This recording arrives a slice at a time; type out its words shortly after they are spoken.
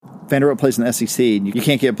Vanderbilt plays in the SEC, and you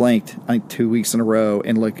can't get blanked, I think, 2 weeks in a row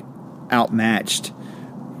and look outmatched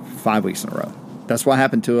 5 weeks in a row. That's what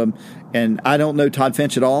happened to him. And I don't know Todd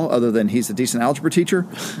Finch at all, other than he's a decent algebra teacher.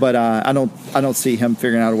 But I don't see him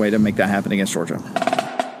figuring out a way to make that happen against Georgia.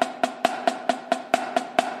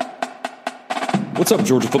 What's up,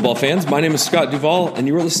 Georgia football fans? My name is Scott Duvall, and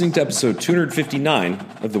you are listening to episode 259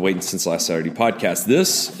 of the Waiting Since Last Saturday podcast.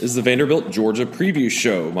 This is the Vanderbilt Georgia Preview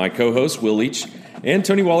Show. My co-hosts, Will Leach and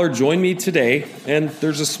Tony Waller, join me today, and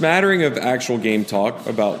there's a smattering of actual game talk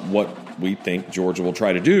about what we think Georgia will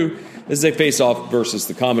try to do as they face off versus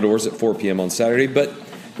the Commodores at 4 p.m. on Saturday. But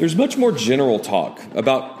there's much more general talk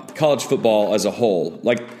about college football as a whole.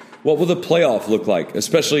 Like, what will the playoff look like,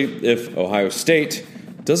 especially if Ohio State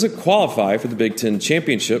doesn't qualify for the Big Ten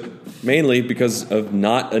championship, mainly because of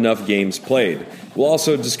not enough games played. We'll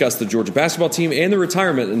also discuss the Georgia basketball team and the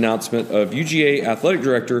retirement announcement of UGA athletic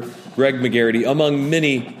director Greg McGarity, among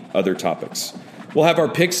many other topics. We'll have our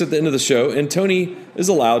picks at the end of the show, and Tony is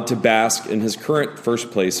allowed to bask in his current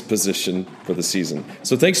first-place position for the season.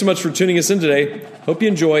 So thanks so much for tuning us in today. Hope you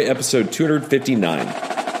enjoy episode 259.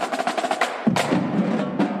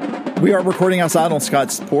 We are recording outside on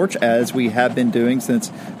Scott's porch, as we have been doing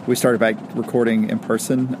since we started back recording in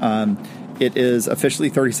person. It is officially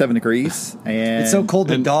 37 degrees. And it's so cold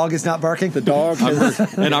the dog is not barking. The dog is...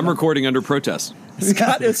 And I'm recording under protest. He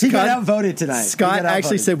got outvoted tonight. Scott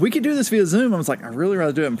actually said, we could do this via Zoom. I was like, I'd really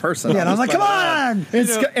rather do it in person. Yeah, and I was like, come on!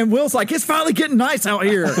 And Will's like, it's finally getting nice out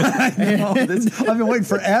here. I've been waiting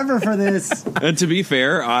forever for this. And to be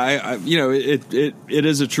fair, it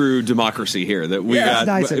is a true democracy here that we got.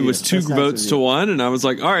 Nice it was two votes to one, and I was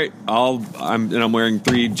like, all right, I'm wearing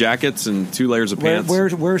 3 jackets and 2 layers of pants.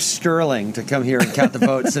 We're Sterling to come here and count the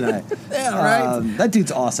votes tonight. Yeah, right. That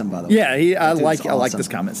dude's awesome, by the way. Yeah, I like this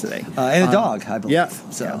comments today. And a dog, I believe. Yeah.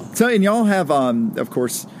 So and y'all have, of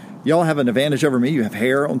course, y'all have an advantage over me. You have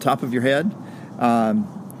hair on top of your head. But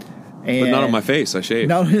not on my face. I shaved.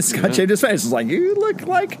 No, Scott shaved his face. It's like, you look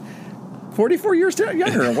like 44 years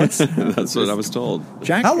younger. That's what I was told.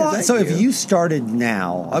 Jack, how long? So if you started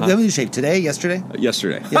now, when did you shave? Today? Yesterday?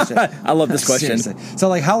 Yesterday. I love this question. Seriously. So,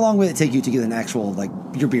 like, how long would it take you to get an actual, like,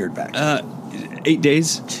 your beard back? 8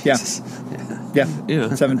 days. Yeah.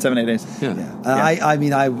 Yeah. 7, 8 days. Yeah.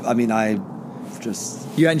 I just...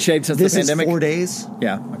 You hadn't shaved since the pandemic? This is 4 days.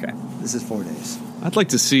 Yeah, okay. This is 4 days. I'd like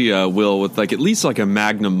to see Will with at least a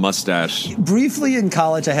Magnum mustache. Briefly in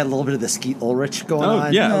college, I had a little bit of the Skeet Ulrich going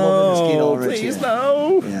on. Yeah. A little bit of Skeet Ulrich. Please,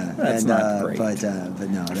 no. Yeah. That's not great. But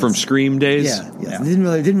no. From Scream days? Yeah.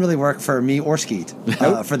 It didn't really work for me or Skeet,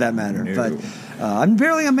 for that matter. No. But I'm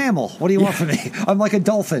barely a mammal. What do you want from me? I'm like a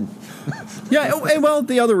dolphin. Yeah, and well,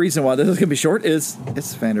 the other reason why this is going to be short is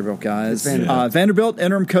it's Vanderbilt, guys. Vanderbilt,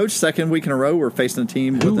 interim coach, second week in a row. We're facing a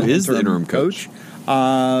team with an interim coach.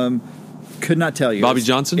 Could not tell you. Bobby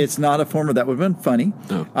Johnson? It's not a former, that would have been funny.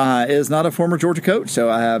 Oh. It is not a former Georgia coach, so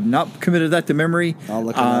I have not committed that to memory. I'll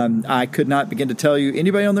look it up. I could not begin to tell you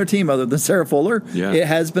anybody on their team other than Sarah Fuller. Yeah. It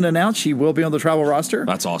has been announced she will be on the travel roster.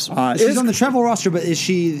 That's awesome. She's on the travel roster, but is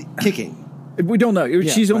she kicking? We don't know.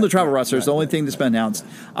 She's on the travel roster. It's the only thing that's been announced,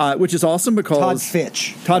 which is awesome because Todd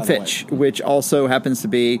Fitch, which also happens to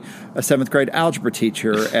be a 7th grade algebra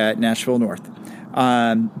teacher at Nashville North.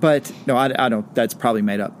 But no, I don't. That's probably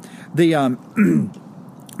made up.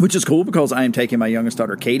 Which is cool because I am taking my youngest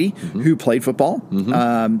daughter, Katie, who played football,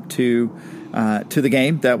 to the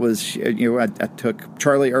game. That was, I took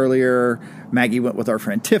Charlie earlier. Maggie went with our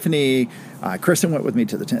friend Tiffany. Kristen went with me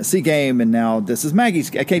to the Tennessee game, and now this is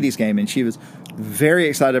Katie's game, and she was very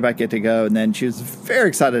excited about getting to go. And then she was very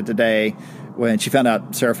excited today when she found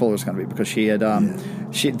out Sarah Fuller was going to be, because she had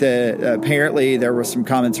apparently there were some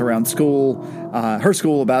comments around her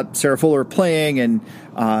school about Sarah Fuller playing, and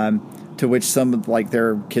to which some of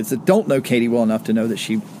their kids that don't know Katie well enough to know that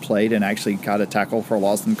she played and actually got a tackle for a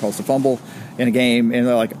loss and caused a fumble in a game, and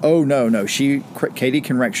they're like, oh no, Katie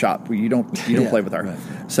can wreck shop. You don't play with her.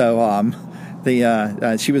 Right. So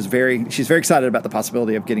she's very excited about the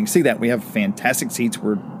possibility of getting to see that. We have fantastic seats.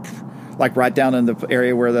 We're right down in the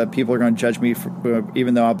area where the people are going to judge me,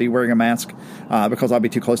 even though I'll be wearing a mask because I'll be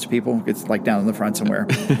too close to people. It's down in the front somewhere.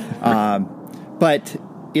 But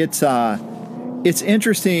it's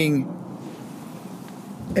interesting.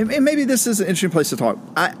 And maybe this is an interesting place to talk.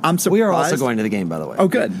 I'm surprised. We are also going to the game, by the way. Oh,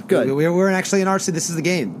 good. We're actually in our seat. This is the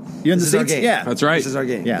game. You're in the seats? Yeah. That's right. This is our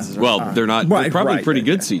game. Yeah. They're not. They're probably pretty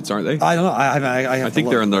good seats, aren't they? I don't know. I think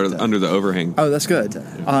they're under the overhang. Oh, that's good.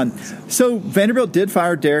 So Vanderbilt did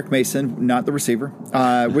fire Derek Mason, not the receiver,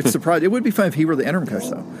 which surprised. It would be fun if he were the interim coach,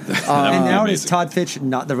 though. And now it is Todd Fitch,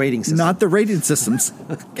 not the rating system. Not the rating systems.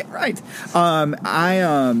 Get right.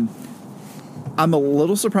 I'm a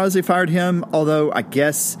little surprised they fired him, although I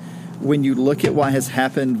guess when you look at what has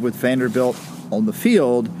happened with Vanderbilt on the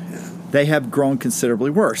field, they have grown considerably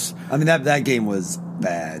worse. I mean, that game was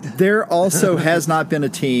bad. There also has not been a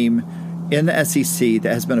team in the SEC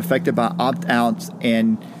that has been affected by opt-outs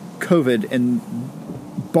and COVID, and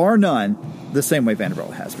bar none, the same way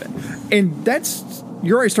Vanderbilt has been. And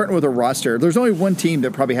you're already starting with a roster. There's only one team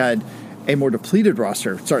that probably had a more depleted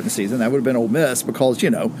roster starting the season. That would have been Ole Miss because,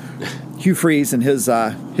 Hugh Freeze and his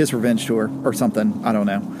revenge tour or something. I don't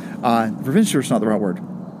know. Revenge tour is not the right word.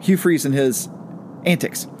 Hugh Freeze and his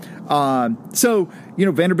antics. So,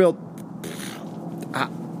 Vanderbilt, I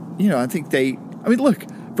think look,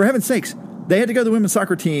 for heaven's sakes, they had to go to the women's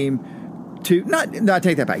soccer team to not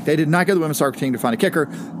take that back. They did not go to the women's soccer team to find a kicker.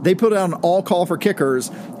 They put out an all call for kickers,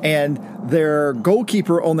 and their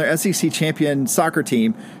goalkeeper on their SEC champion soccer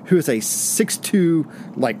team, who is a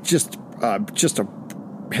 6'2", like just a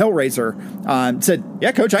hellraiser, said,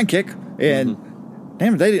 "Yeah, coach, I can kick." And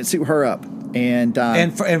damn, they didn't suit her up. And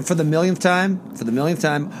for the millionth time,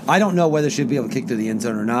 I don't know whether she'd be able to kick to the end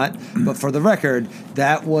zone or not. But for the record,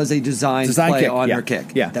 that was a design play kick. on her kick.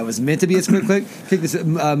 Yeah, that was meant to be a squib kick. This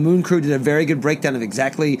Moon Crew did a very good breakdown of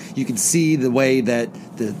exactly. You could see the way that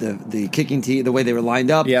the kicking team, the way they were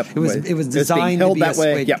lined up. Yep. It was designed to be that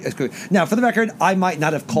way. A squib. Now, for the record, I might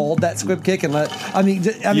not have called that squib kick and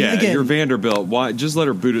again, you're Vanderbilt. Why just let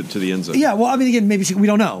her boot it to the end zone? Yeah, well, again, maybe we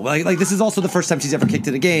don't know. Like this is also the first time she's ever kicked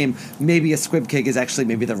in a game. Maybe a squib kick is actually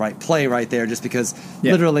maybe the right play right there, just because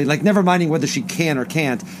literally, never minding whether she can or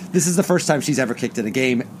can't, this is the first time she's ever kicked in a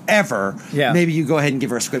game ever. Yeah. Maybe you go ahead and give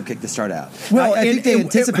her a squib kick to start out. Well, I think they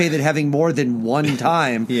anticipated having more than one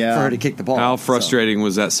time for her to kick the ball. How frustrating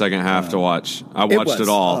was that second half to watch? I watched it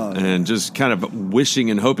all and just kind of wishing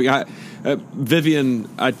and hoping. Vivian,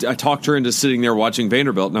 I talked her into sitting there watching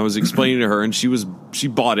Vanderbilt, and I was explaining to her, and she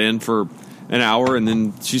bought in for an hour, and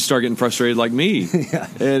then she started getting frustrated like me.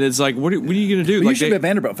 And it's like, what are you going to do? You should be a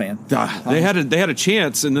Vanderbilt fan. They had a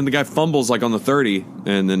chance, and then the guy fumbles on the 30,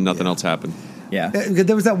 and then nothing else happened. Yeah,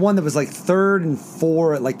 there was that one that was 3rd and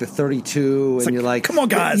 4 at the 32, and you're like, come on,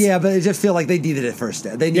 guys. Yeah, but it just feel like they needed it first.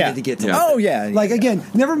 They needed to get to. Oh yeah. Again,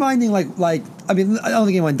 never minding I don't think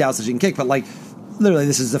anyone doubts that she can kick, but literally,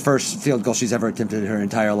 this is the first field goal she's ever attempted in her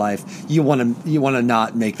entire life. You want to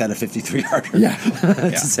not make that a 53-yarder. Yeah.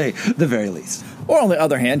 To say the very least. Or on the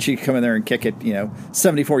other hand, she could come in there and kick it,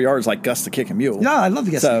 74 yards like Gus the Kicking Mule. Yeah, I'd love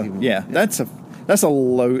to get so. Kicking Mule. Yeah, that's a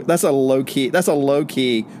low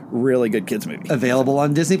key, really good kids movie. Available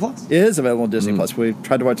on Disney Plus. It is available on Disney Plus. We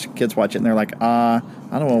tried to watch kids watch it, and they're like, I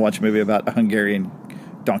don't want to watch a movie about a Hungarian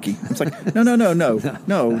donkey. It's like, no.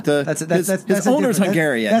 His owner's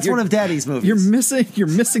Hungarian. That's one of Daddy's movies. You're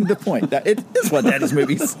missing the point. That it is one of Daddy's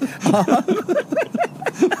movies.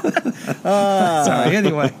 Sorry.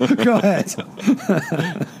 Anyway, go ahead.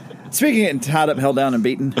 Speaking of getting tied up, held down, and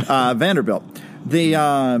beaten, Vanderbilt.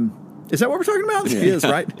 Is that what we're talking about? Yeah. It is,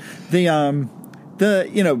 right?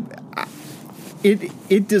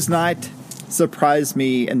 It does not surprise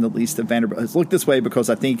me in the least that Vanderbilt has looked this way, because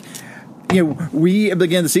I think, we at the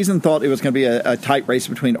beginning of the season thought it was going to be a tight race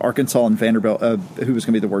between Arkansas and Vanderbilt, who was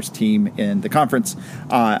going to be the worst team in the conference.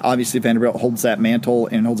 Obviously, Vanderbilt holds that mantle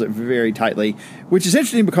and holds it very tightly, which is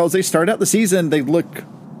interesting because they start out the season, they look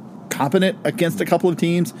competent against a couple of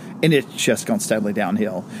teams, and it's just gone steadily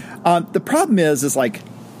downhill. The problem is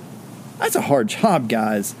that's a hard job,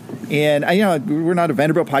 guys. And we're not a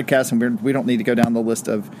Vanderbilt podcast, and we don't need to go down the list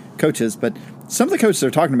of coaches, but some of the coaches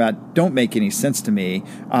they're talking about don't make any sense to me.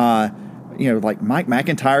 Like Mike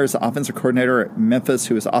McIntyre is the offensive coordinator at Memphis,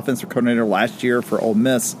 who was the offensive coordinator last year for Ole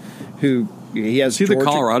Miss, who he has. Is he the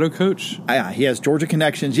Colorado coach? Yeah, he has Georgia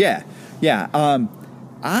connections. Yeah.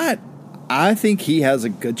 I think he has a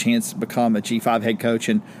good chance to become a G5 head coach.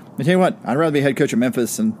 And I tell you what, I'd rather be head coach at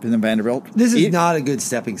Memphis than Vanderbilt. This is not a good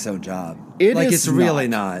stepping stone job. It's really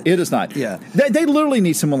not. It is not. Yeah. They literally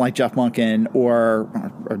need someone like Jeff Monken or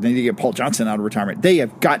they need to get Paul Johnson out of retirement. They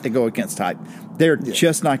have got to go against type. They're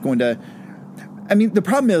just not going to. I mean, the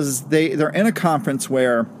problem is they're in a conference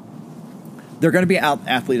where they're going to be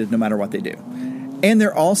out-athleted no matter what they do. And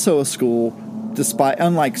they're also a school,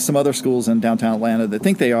 unlike some other schools in downtown Atlanta that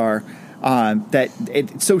think they are, that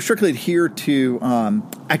so strictly adhere to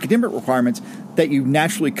academic requirements that you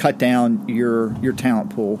naturally cut down your talent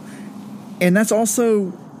pool. And it's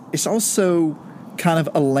also kind of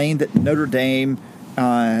a lane that Notre Dame,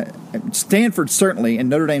 Stanford certainly, and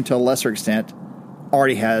Notre Dame to a lesser extent,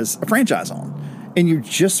 already has a franchise on. And you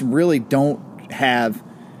just really don't have.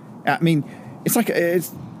 I mean, it's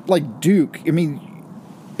like Duke. I mean,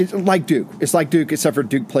 it's like Duke. It's like Duke, except for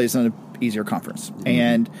Duke plays in an easier conference,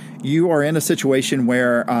 and you are in a situation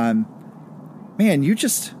where man,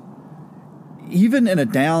 even in a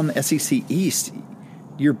down SEC East,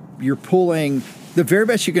 you're pulling the very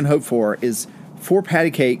best you can hope for is 4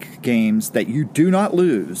 patty cake games that you do not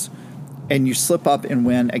lose, and you slip up and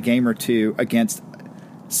win a game or two against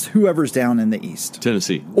whoever's down in the East.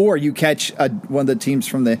 Tennessee. Or you catch one of the teams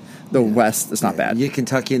from the West that's not bad. You get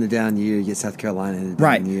Kentucky in the down year, you get South Carolina in the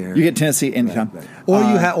down year. You get Tennessee anytime.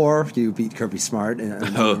 Right. Or you beat Kirby Smart on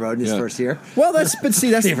the road in his first year. Well, that's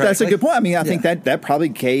a good point. I mean, I think that probably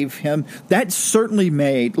gave him – that certainly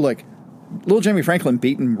made – look, little Jamie Franklin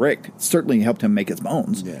beating Rick certainly helped him make his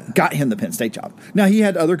bones. Yeah. Got him the Penn State job. Now, he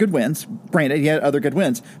had other good wins. Granted, he had other good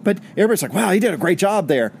wins. But everybody's like, wow, he did a great job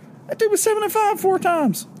there. That dude was 7-5 4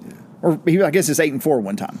 times. Yeah. Or I guess it's 8-4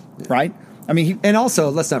 one time, right? I mean, and also,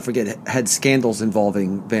 let's not forget, had scandals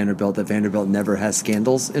involving Vanderbilt that Vanderbilt never has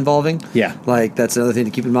scandals involving. Yeah. Like, that's another thing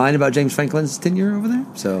to keep in mind about James Franklin's tenure over there.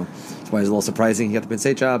 So that's why it's a little surprising he got the Penn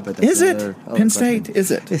State job. But that's is it? Penn State? Is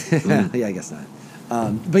it? Yeah, I guess not.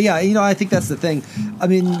 But yeah, I think that's the thing. I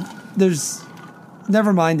mean, there's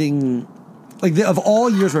never minding, like, of all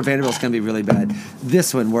years where Vanderbilt's going to be really bad,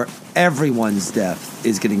 this one where everyone's depth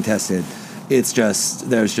is getting tested, it's just,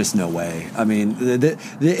 there's just no way. I mean,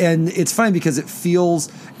 and it's funny because it feels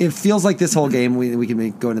like this whole game, we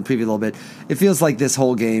can go into the preview a little bit, it feels like this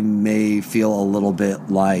whole game may feel a little bit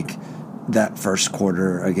like that first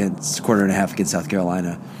quarter and a half against South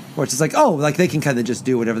Carolina, where it's just like, oh, like they can kind of just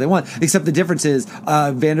do whatever they want. Except the difference is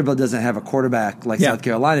Vanderbilt doesn't have a quarterback like South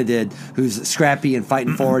Carolina did, who's scrappy and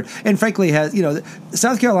fighting forward. And frankly,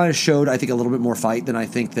 South Carolina showed, I think, a little bit more fight than I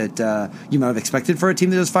think that you might have expected for a team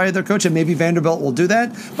that just fired their coach. And maybe Vanderbilt will do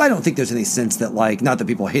that. But I don't think there's any sense that, like, not that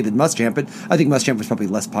people hated Muschamp, but I think Muschamp was probably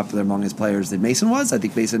less popular among his players than Mason was. I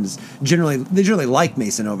think Mason is generally like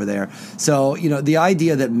Mason over there. So, the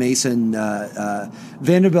idea that Mason,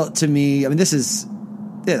 Vanderbilt, to me, I mean, this is.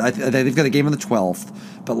 Yeah, they've got a game on the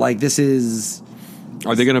 12th, but like this is.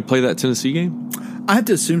 Are they going to play that Tennessee game? I have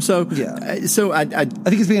to assume so. Yeah. So I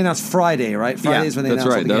think it's being announced Friday, right? Friday is when they announce.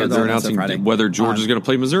 That's right. They're announcing whether Georgia's going to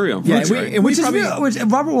play Missouri on Friday. Which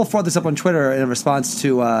Robert Wolf brought this up on Twitter in response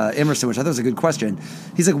to Emerson, which I thought was a good question.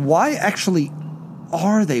 He's like, why actually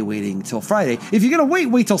are they waiting till Friday? If you're going to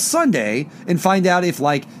wait till Sunday and find out if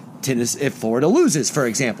if Florida loses, for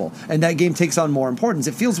example, and that game takes on more importance,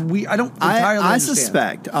 it feels weird. I don't entirely understand.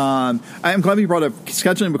 Suspect. I'm glad you brought up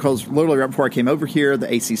scheduling because literally right before I came over here, the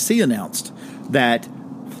ACC announced that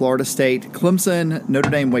Florida State, Clemson,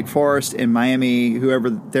 Notre Dame, Wake Forest, and Miami,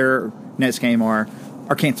 whoever their next game are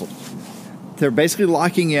canceled. They're basically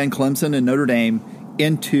locking in Clemson and Notre Dame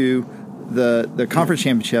into the conference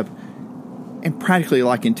championship and practically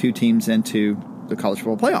locking 2 teams into the college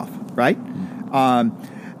football playoff, right?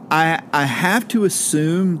 I have to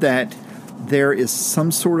assume that there is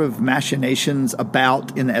some sort of machinations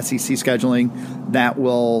about in the SEC scheduling that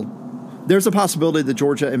there's a possibility that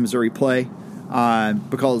Georgia and Missouri play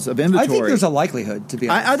because of inventory. I think there's a likelihood, to be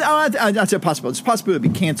honest. I'd say possible. It's possible it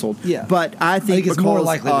would be canceled. Yeah. But I think it's more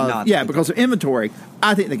likely than not. Yeah, because of inventory,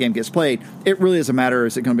 I think the game gets played. It really is a matter,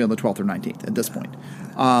 is it going to be on the 12th or 19th at this point?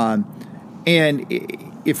 And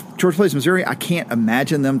if Georgia plays Missouri, I can't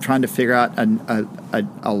imagine them trying to figure out an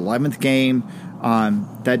 11th game.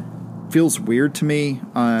 That feels weird to me.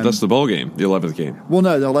 That's the bowl game, the 11th game. Well,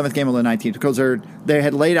 no, the 11th game on the 19th because they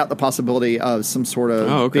had laid out the possibility of some sort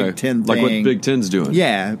of Big Ten thing. Like what Big Ten's doing.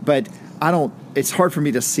 Yeah, but I don't. It's hard for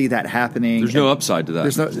me to see that happening. There's no upside to that.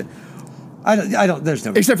 There's no. I don't. There's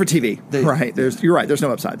no except for TV, right? You're right. There's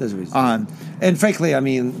no upside. There's a reason. And frankly, I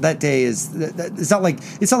mean, that day is. It's not like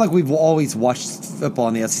we've always watched football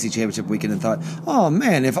in the SEC championship weekend and thought, oh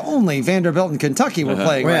man, if only Vanderbilt and Kentucky were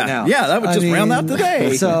playing right now. Yeah, that would round out the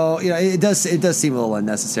day. So it does seem a little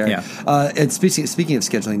unnecessary. Yeah. And speaking of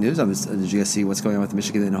scheduling news, did you guys see what's going on with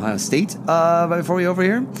Michigan and Ohio State right before we over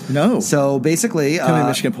here? No. So basically,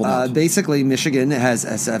 Michigan pulled out. Basically, Michigan has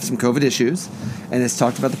some COVID issues, and has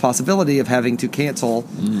talked about the possibility of having to cancel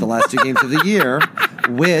the last 2 games of the year,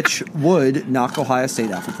 which would knock Ohio State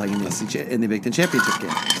out from playing in the Big Ten championship game.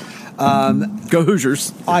 Go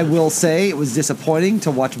Hoosiers. I will say it was disappointing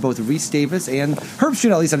to watch both Reese Davis and Herb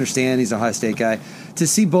should at least understand, he's an Ohio State guy, to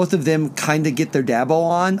see both of them kind of get their dabble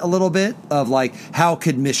on a little bit of like, how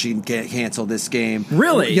could Michigan cancel this game?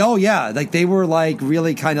 Really? Oh, yeah. Like they were like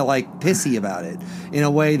really kind of like pissy about it in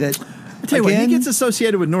a way that... I tell you what, he gets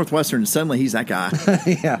associated with Northwestern, and suddenly he's that guy.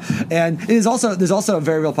 Yeah, and there's also a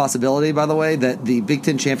very real possibility, by the way, that the Big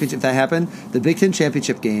Ten championship, if that happened, the Big Ten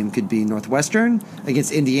championship game could be Northwestern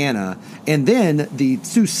against Indiana, and then the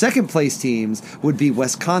 2 second-place teams would be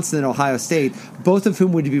Wisconsin and Ohio State, both of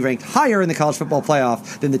whom would be ranked higher in the college football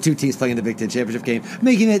playoff than the 2 teams playing in the Big Ten championship game,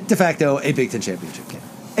 making it de facto a Big Ten championship game.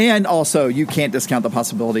 And also, you can't discount the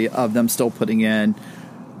possibility of them still putting in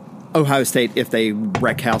Ohio State if they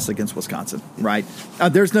wreck house against Wisconsin, right?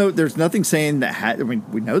 There's nothing saying that.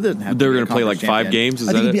 We know that they're going to play like 5 games.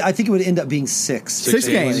 I think it would end up being 6. 6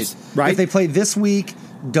 games, right? If they play this week,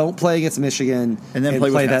 don't play against Michigan, and then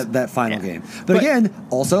play that final game. But again,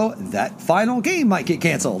 also that final game might get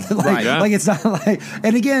canceled. Like it's not like.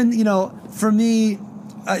 And again, for me,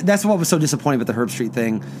 that's what was so disappointing with the Herb Street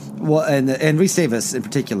thing. Well, and Reese Davis in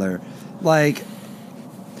particular, like.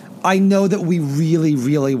 I know that we really,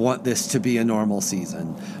 really want this to be a normal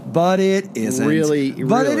season, but it isn't.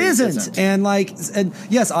 But it isn't. And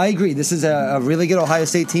yes, I agree. This is a really good Ohio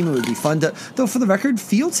State team. It would be fun to. Though for the record,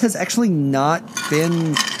 Fields has actually not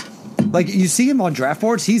been you see him on draft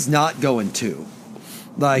boards. He's not going to.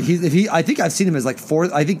 I think I've seen him as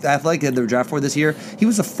 4th. I think Athletic had their draft board this year. He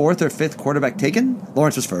was the 4th or 5th quarterback taken.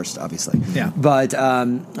 Lawrence was first, obviously. Yeah, but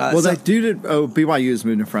that dude at BYU's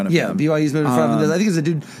moved in front of him. Yeah, BYU's moved in front of him. I think it was a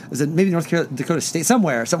dude. Was it maybe North Dakota State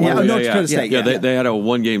somewhere? North Dakota State. Yeah, they had a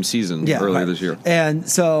 1-game season earlier this year. And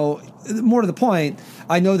so, more to the point,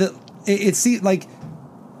 I know that it seems like.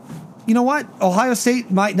 You know what? Ohio State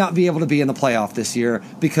might not be able to be in the playoff this year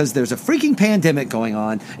because there's a freaking pandemic going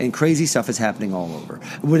on and crazy stuff is happening all over.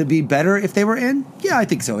 Would it be better if they were in? Yeah, I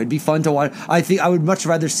think so. It'd be fun to watch. I think I would much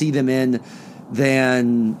rather see them in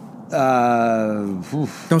than.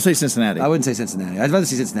 Don't say Cincinnati. I wouldn't say Cincinnati. I'd rather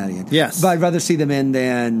see Cincinnati in. Yes, but I'd rather see them in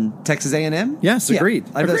than Texas A&M. Yes, agreed.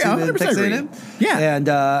 I'd rather see them in Texas A&M. Yeah, and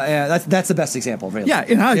that's the best example. Really. Yeah,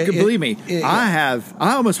 and believe me, I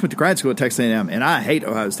almost went to grad school at Texas A&M, and I hate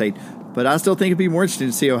Ohio State. But I still think it'd be more interesting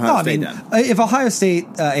to see Ohio State done. If Ohio State,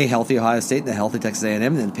 a healthy Ohio State and a healthy Texas A&M,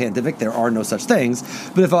 and then pandemic, there are no such things.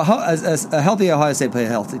 But if a healthy Ohio State play a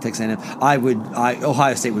healthy Texas A&M,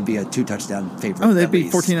 Ohio State would be a 2-touchdown favorite. Oh, they'd be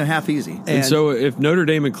 14.5 easy. And so if Notre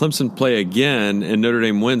Dame and Clemson play again and Notre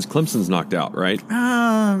Dame wins, Clemson's knocked out, right?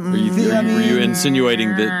 Were you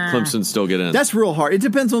insinuating that Clemson still get in? That's real hard. It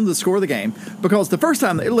depends on the score of the game. Because the first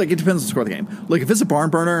time, it depends on the score of the game. If it's a barn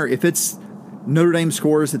burner, if it's Notre Dame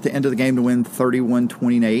scores at the end of the game to win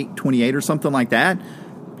 31-28 or something like that,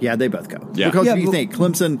 yeah, they both go. Yeah. Because you think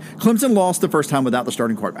Clemson lost the first time without the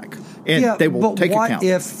starting quarterback, and they will take account. What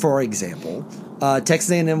if, for example,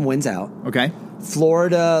 Texas A&M wins out? Okay.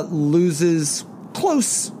 Florida loses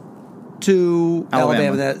close to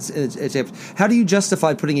Alabama. How do you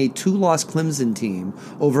justify putting a 2-loss Clemson team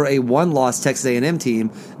over a 1-loss Texas A&M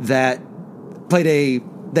team that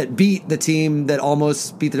beat the team that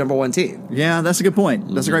almost beat the number 1 team? Yeah, that's a good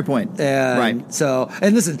point. That's a great point. Right. So,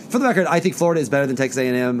 and listen, for the record, I think Florida is better than Texas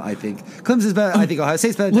A&M. I think Clemson is better. I think Ohio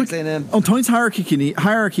State's better than Texas A&M. On Tony's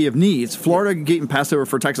hierarchy of needs, Florida getting passed over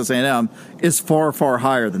for Texas A&M is far, far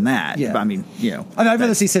higher than that. Yeah. I mean, I'd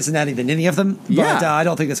rather see Cincinnati than any of them, but I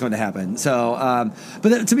don't think that's going to happen. So,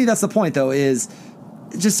 but to me, that's the point, though, is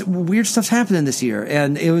just weird stuff's happening this year.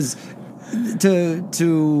 And it was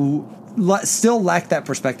to still lack that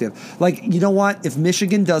perspective. You know what? If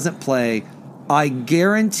Michigan doesn't play, I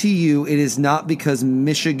guarantee you it is not because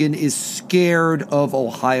Michigan is scared of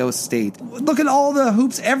Ohio State. Look at all the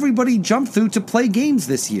hoops everybody jumped through to play games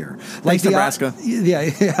this year. Thanks, Nebraska. Yeah.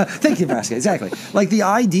 Thank you, Nebraska. Exactly. The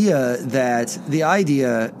idea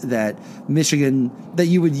that Michigan, that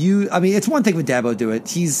you would use, it's one thing with Dabo do it.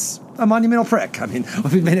 He's a monumental prick.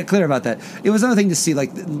 We made it clear about that. It was another thing to see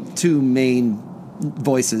the 2 main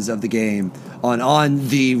voices of the game on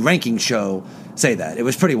the ranking show say that. It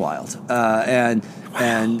was pretty wild. And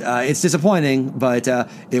it's disappointing, but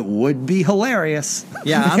it would be hilarious.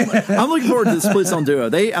 Yeah, I'm looking forward to the Split Zone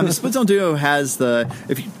Duo. Split Zone Duo has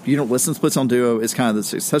if you don't listen, Split Zone Duo is kind of the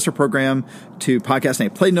successor program to podcast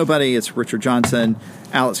named Play Nobody. It's Richard Johnson,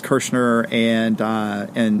 Alex Kirshner,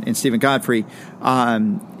 and Stephen Godfrey.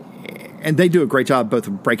 And they do a great job both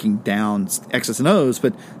of breaking down X's and O's,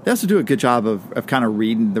 but they also do a good job of kind of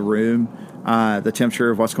reading the room, the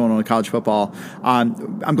temperature of what's going on in college football.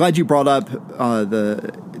 I'm glad you brought up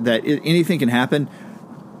that anything can happen.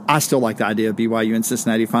 I still like the idea of BYU and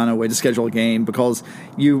Cincinnati finding a way to schedule a game because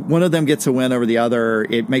one of them gets a win over the other.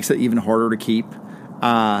 It makes it even harder to keep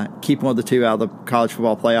one of the two out of the college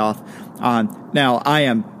football playoff. Now, I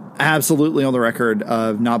am absolutely on the record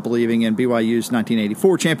of not believing in BYU's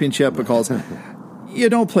 1984 championship because you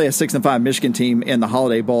don't play a 6-5 Michigan team in the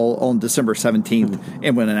Holiday Bowl on December 17th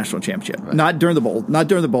and win a national championship. Right. Not during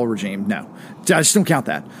the bowl regime. No, I just don't count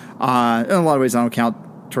that. In a lot of ways, I don't count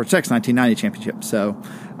Georgia Tech's 1990 championship. So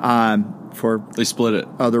for they split it,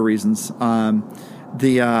 other reasons.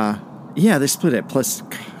 They split it. Plus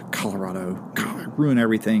Colorado, ruin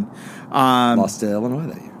everything. Lost to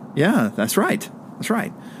Illinois that year. Yeah, that's right. That's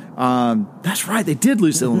right. That's right. They did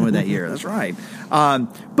lose to Illinois that year. That's right.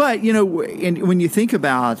 But, when you think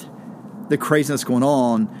about the craziness going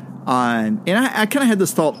on, and I kind of had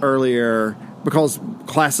this thought earlier because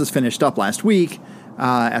classes finished up last week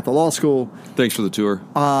at the law school. Thanks for the tour.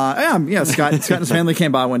 Scott and his family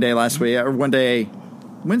came by one day last week, or one day,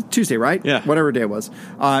 Tuesday, right? Yeah. Whatever day it was.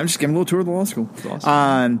 I'm just giving a little tour of the law school. That's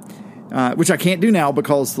awesome. Which I can't do now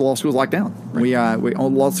because the law school is locked down. Right. We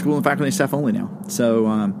own law school and faculty and staff only now.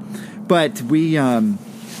 So, but we, I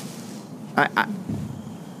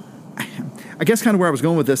guess kind of where I was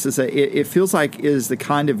going with this is that it feels like is the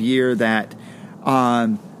kind of year that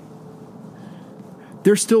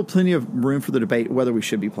there's still plenty of room for the debate whether we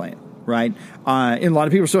should be playing, right? And a lot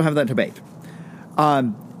of people still have that debate.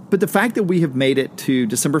 But the fact that we have made it to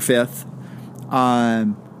December 5th,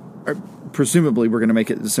 presumably we're going to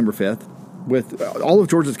make it December 5th, with all of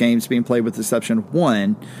Georgia's games being played with the exception of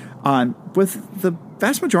one, with the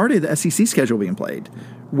vast majority of the SEC schedule being played.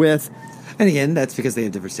 And again, that's because they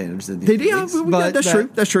have different standards than the that's true.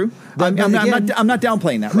 That's true. I'm not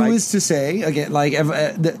downplaying that. Who is to say again? Like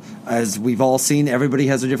as we've all seen, everybody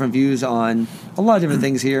has their different views on a lot of different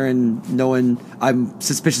things here, and I'm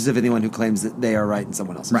suspicious of anyone who claims that they are right and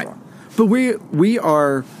someone else is wrong. But we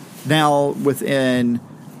are now within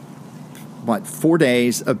 4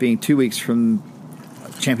 days of being 2 weeks from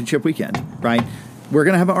championship weekend. Right, we're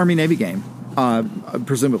going to have an Army-Navy game,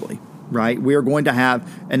 presumably. Right, we are going to have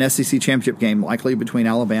an SEC championship game likely between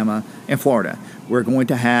Alabama and Florida. We're going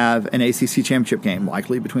to have an ACC championship game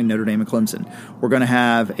likely between Notre Dame and Clemson. We're going to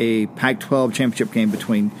have a Pac-12 championship game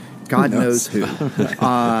between God knows who.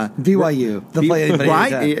 BYU. They'll play anybody.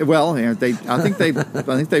 Right? Well, I think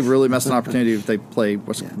they really missed an opportunity if they play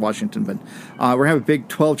Washington. But we're going to have a Big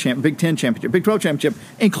 12 Big 10 championship, Big 12 championship,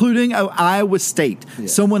 including Iowa State. Yeah.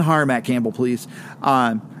 Someone hire Matt Campbell, please.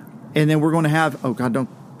 And then we're going to have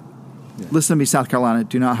listen to me, South Carolina.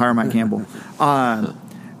 Do not hire Mike Campbell. We're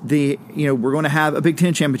going to have a Big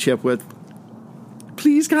Ten championship with,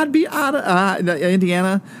 please God, be out of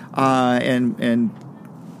Indiana and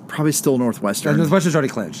probably still Northwestern. Northwestern's already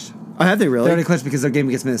clinched. Oh, have they really? They already clinched because their game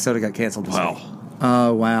against Minnesota got canceled. Wow.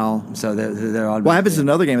 Oh, wow. So they're on. What happens to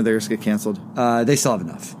another game of theirs get canceled? They still have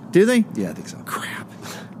enough. Do they? Yeah, I think so. Crap.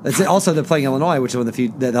 Also, they're playing Illinois, which is one of the few.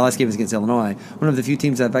 The last game is against Illinois. One of the few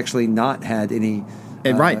teams that have actually not had any.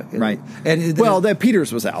 Right. And that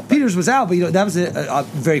Peters was out. Peters was out, but that was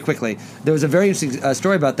very quickly. There was a very interesting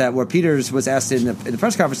story about that where Peters was asked in the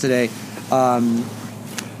press conference today.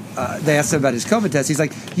 They asked him about his COVID test. He's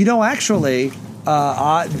like, actually,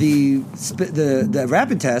 the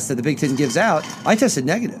rapid test that the Big Ten gives out, I tested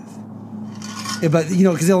negative. But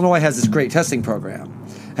because Illinois has this great testing program.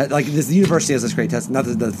 Like the university has this great testing, not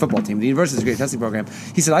the football team. The university has a great testing program.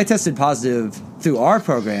 He said, I tested positive through our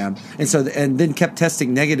program, and then kept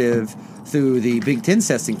testing negative through the Big Ten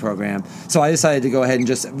testing program. So I decided to go ahead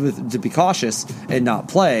and to be cautious and not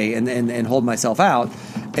play and hold myself out.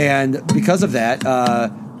 And because of that,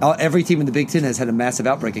 every team in the Big Ten has had a massive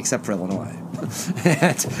outbreak except for Illinois.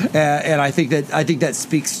 and I think that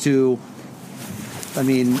speaks to.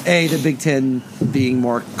 The Big Ten being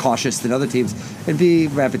more cautious than other teams, and B,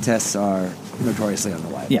 rapid tests are notoriously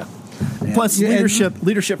unreliable. Yeah. Plus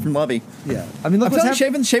leadership from Lovie. Yeah. Look what's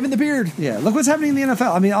happening. Shaving the beard. Yeah. Look what's happening in the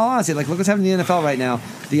NFL. Honestly, look what's happening in the NFL right now.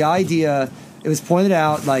 The idea, it was pointed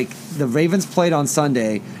out, the Ravens played on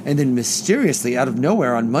Sunday, and then mysteriously, out of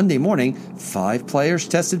nowhere on Monday morning, 5 players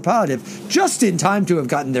tested positive, just in time to have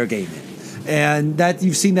gotten their game in. And that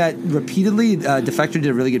you've seen that repeatedly. Defector did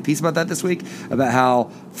a really good piece about that this week, about how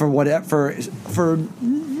for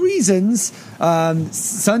reasons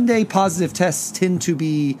Sunday positive tests tend to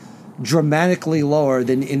be dramatically lower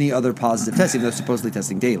than any other positive test, even though supposedly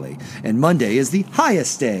testing daily. And Monday is the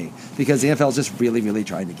highest day because the NFL is just really, really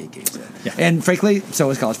trying to get games in. Yeah. And frankly, so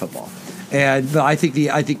is college football. But I think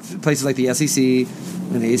places like the SEC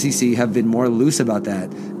and the ACC have been more loose about that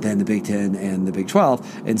than the Big Ten and the Big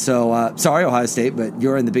 12. And so, sorry, Ohio State, but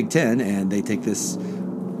you're in the Big Ten, and they take this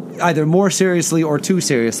either more seriously or too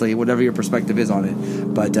seriously, whatever your perspective is on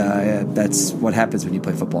it. But that's what happens when you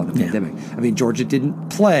play football in a pandemic. Georgia didn't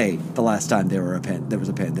play the last time there was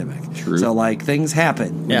a pandemic. True. So, things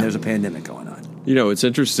happen when there's a pandemic going on. It's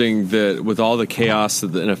interesting that with all the chaos that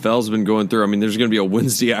the NFL's been going through, there's going to be a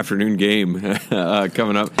Wednesday afternoon game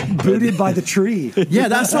coming up. Booted by the tree. Yeah,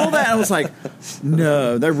 I saw that. I was like,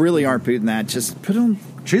 no, they really aren't booting that. Just put on.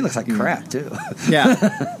 Tree looks like crap, too.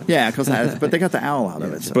 Yeah, but they got the owl out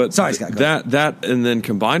of it. So. But sorry, Scott, that, and then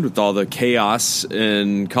combined with all the chaos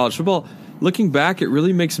in college football, looking back, it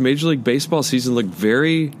really makes Major League Baseball season look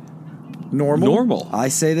very normal. I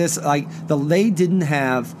say this, they didn't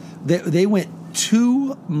have. They went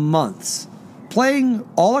 2 months playing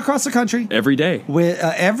all across the country Every day. with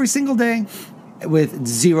every single day with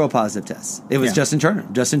 0 positive tests. It was Justin Turner.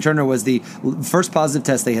 Justin Turner was the first positive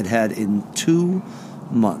test they had in 2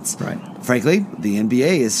 months. Right. Frankly, the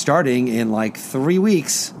NBA is starting in like 3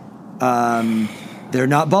 weeks. They're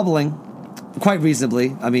not bubbling quite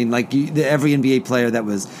reasonably. I mean, like every NBA player that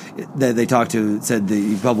they talked to said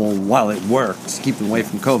the bubble, while it worked to keep them away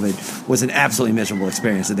from COVID, was an absolutely miserable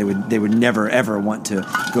experience that they would never ever want to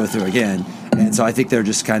go through again. And so I think they're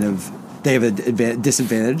just they have a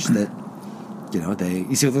disadvantage that.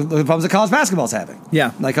 You see the problems that college basketball is having.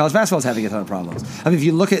 Yeah. Like college basketball is having a ton of problems. I mean, if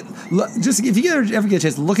you look at, if you ever get a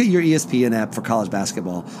chance, look at your ESPN app for college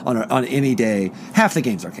basketball on any day, half the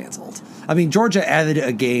games are canceled. I mean, Georgia added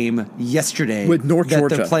a game yesterday with North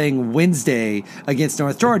Georgia. They're playing Wednesday against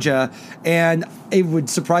North Georgia, and it would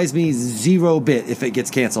surprise me 0 bit if it gets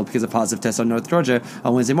canceled because of positive tests on North Georgia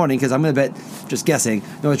on Wednesday morning, because I'm going to bet, just guessing,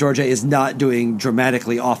 North Georgia is not doing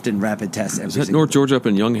dramatically often rapid tests every Is that North Georgia up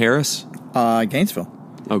in Young Harris? Gainesville.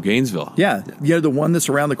 Oh, Gainesville. Yeah. The one that's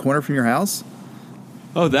around the corner from your house?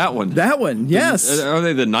 Oh, that one. That one, yes. Are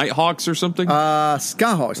they the Nighthawks or something?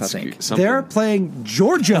 Skyhawks, I think. Something. They're playing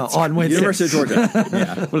Georgia on Wednesday. University of Georgia.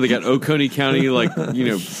 Yeah. What do they got? Oconee County,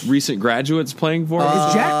 recent graduates playing for them?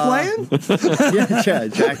 Is Jack playing? Yeah,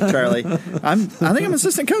 Jack, Charlie. I think I'm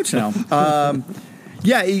assistant coach now.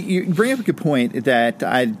 You bring up a good point that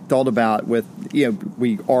I thought about with,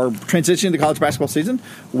 we are transitioning to college basketball season.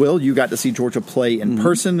 Will, you got to see Georgia play in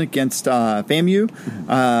person against FAMU.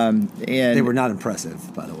 And they were not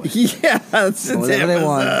impressive, by the way. Yeah. They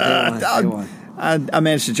won. I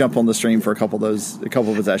managed to jump on the stream for a couple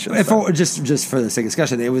of possessions. Just for the sake of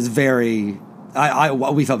discussion, it was very...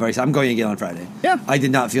 we felt very... I'm going again on Friday. Yeah. I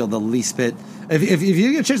did not feel the least bit... If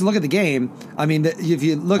you get a chance to look at the game, I mean, if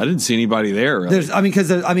you look... I didn't see anybody there. Really. For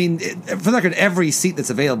the record, every seat that's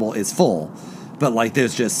available is full, but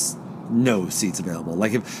there's just no seats available.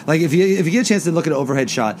 If you get a chance to look at an overhead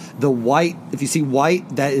shot, the white, if you see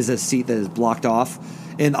white, that is a seat that is blocked off.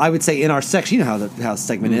 And I would say in our section, you know how the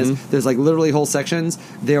segment is. There's literally whole sections.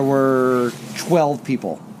 There were 12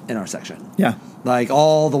 people in our section. Yeah.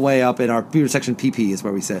 All the way up in our computer section, PP is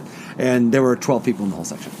where we sit. And there were 12 people in the whole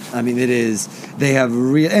section. I mean, they have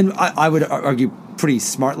and I would argue pretty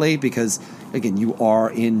smartly, because, again, you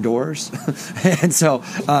are indoors. And so,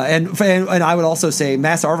 and I would also say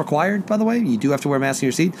masks are required, by the way. You do have to wear a mask in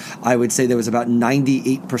your seat. I would say there was about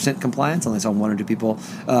 98% compliance, unless on 1 or 2 people.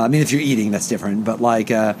 If you're eating, that's different. But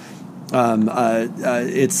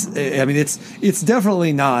it's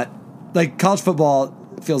definitely not, college football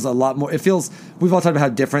feels a lot more. We've all talked about how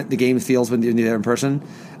different the game feels when you're there in person.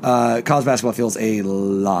 College basketball feels a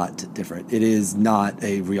lot different. It is not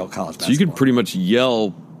a real college basketball. So you could pretty much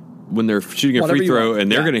yell when they're shooting a free throw,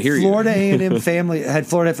 and they're going to hear you. Florida A&M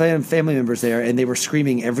family members there, and they were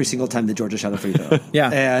screaming every single time that Georgia shot a free throw. Yeah,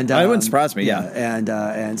 and it wouldn't surprise me. Yeah, and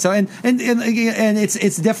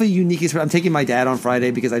it's definitely unique. I'm taking my dad on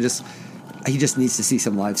Friday because he just needs to see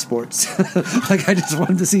some live sports. I just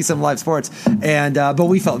wanted to see some live sports, but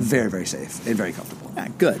we felt very, very safe and very comfortable. Yeah,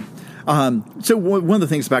 good. So one of the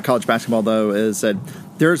things about college basketball, though, is that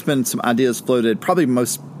there's been some ideas floated, probably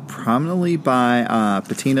most prominently by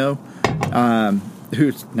Pitino,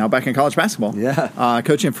 who's now back in college basketball. Yeah,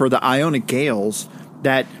 coaching for the Iona Gales.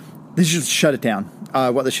 That they should shut it down.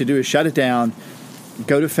 What they should do is shut it down,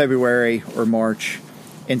 go to February or March,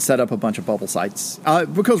 and set up a bunch of bubble sites.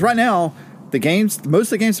 Because right now, most of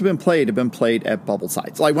the games have been played at bubble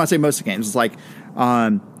sites. When I say most of the games, it's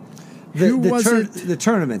the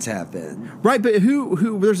tournaments have been. Right, but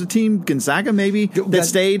who there's a team, Gonzaga maybe, that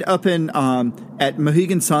stayed up in at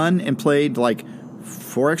Mohegan Sun and played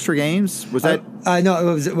 4 extra games. Was that?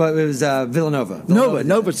 No, it was Villanova.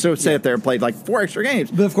 Nova stayed up there and played 4 extra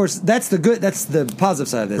games. But of course, that's the positive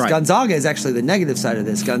side of this. Right. Gonzaga is actually the negative side of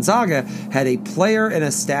this. Gonzaga had a player and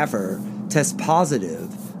a staffer test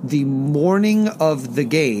positive the morning of the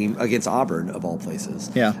game against Auburn, of all places.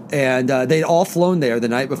 Yeah. And they'd all flown there the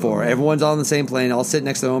night before. Everyone's on the same plane, all sitting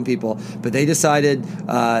next to their own people. But they decided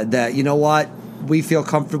that, you know what, we feel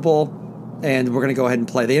comfortable and we're going to go ahead and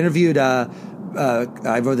play. They interviewed, I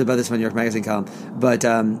wrote about this in my New York Magazine column, but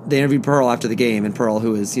they interviewed Pearl after the game. And Pearl,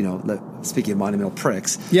 who is, speaking of monumental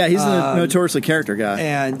pricks. Yeah, he's a notoriously character guy.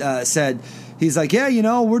 And said, he's like, yeah,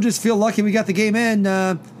 we just feel lucky we got the game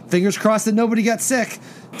in. Fingers crossed that nobody got sick.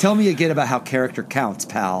 Tell me again about how character counts,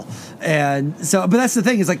 pal. And so, but that's the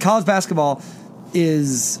thing, is college basketball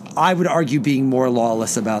is, I would argue, being more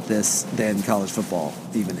lawless about this than college football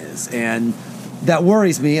even is. And that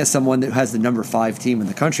worries me as someone that has the number 5 team in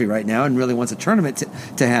the country right now and really wants a tournament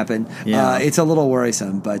to happen. Yeah. It's a little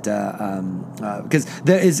worrisome, but because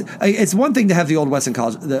it's one thing to have the old West in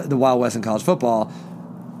college, the Wild West in college football.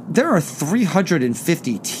 There are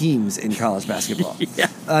 350 teams in college basketball. Yeah.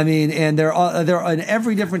 I mean, and they're in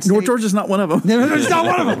every different state. North Georgia's not one of them. There's not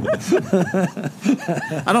one of them.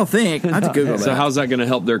 I don't think. I have to Google that. So how's that going to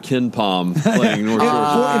help their Ken Palm playing North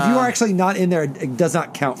Georgia? If you are actually not in there, it does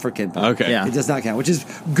not count for Ken Palm. Okay. Yeah. It does not count, which is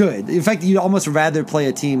good. In fact, you'd almost rather play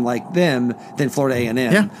a team like them than Florida A&M,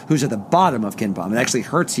 Yeah. who's at the bottom of Ken Palm. It actually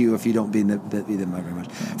hurts you if you don't beat them very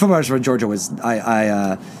much. From Georgia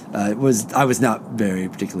I was not very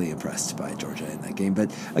particularly impressed by Georgia in that game,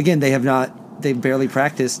 but again, they barely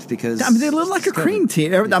practiced because I mean, they look like a cream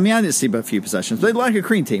team. I mean, I didn't see but a few possessions. They look like a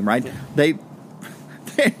cream team, right? Yeah. They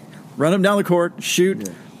run them down the court, shoot,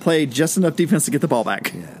 play just enough defense to get the ball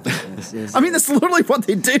back. Yeah. Yes. I mean, that's literally what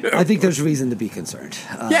they do. I think there's reason to be concerned.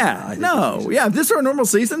 If this were a normal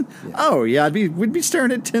season, we'd be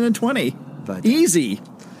staring at 10 and 20, But, easy.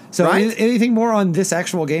 So, right? anything more on this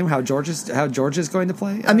actual game? How Georgia's going to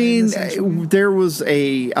play? I mean, there was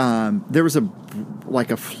a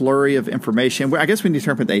flurry of information. I guess we need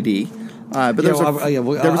to interpret AD. But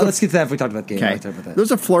let's get to that if we talked about the game. Okay.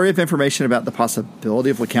 There's a flurry of information about the possibility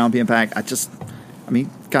of LeCounte being back.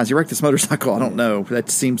 Guys, you wrecked this motorcycle. I don't know. That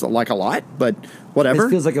seems like a lot, but whatever. It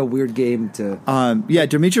feels like a weird game to...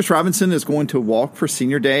 Demetrius Robinson is going to walk for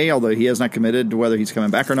senior day, although he has not committed to whether he's coming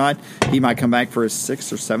back or not. He might come back for his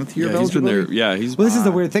 6th or 7th year. He's been there. Yeah, Well, this is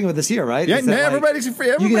the weird thing with this year, right? Yeah, everybody's free.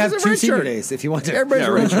 You can have 2 senior days if you want to.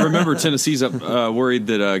 Remember, Tennessee's worried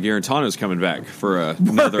that Garantano's coming back for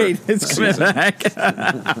another it's coming back.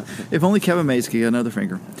 If only Kevin Mays could get another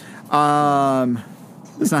finger.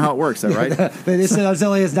 That's not how it works, though, right? They said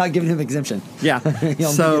Ozeli has not given him exemption. Yeah.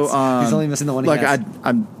 He's only missing the one.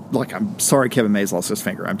 I'm sorry, Kevin Mays lost his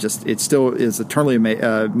finger. It still is eternally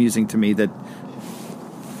amusing to me that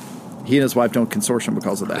he and his wife don't consortium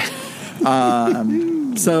because of that.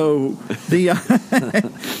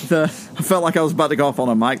 I felt like I was about to go off on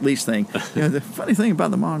a Mike Leach thing. The funny thing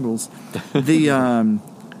about the Mongols, we're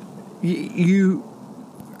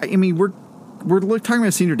talking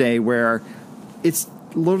about senior day where it's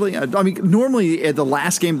literally, normally at the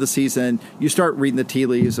last game of the season, you start reading the tea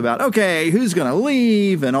leaves about, okay, who's going to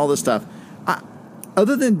leave and all this stuff.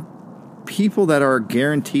 Other than people that are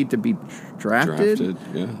guaranteed to be drafted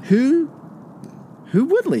yeah. Who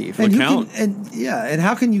would leave? And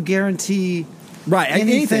how can you guarantee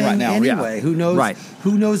anything right now? Anyway, Yeah. Who knows? Right.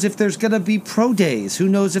 Who knows if there's going to be pro days? Who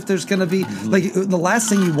knows if there's going to be the last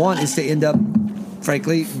thing you want is to end up,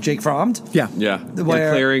 frankly, Jake Fromm. Yeah.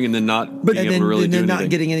 Declaring and then not being able to really do anything. Not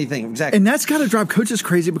getting anything. Exactly. And that's got to drive coaches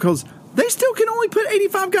crazy because they still can only put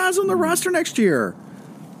 85 guys on the roster next year.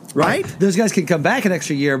 Right? Those guys can come back an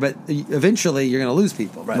extra year, but eventually you're going to lose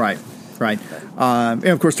people. Right. And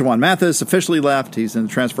of course, DeJuan Mathis officially left. He's in the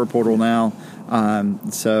transfer portal now.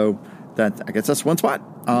 So that, I guess that's one spot.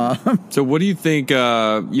 So what do you think,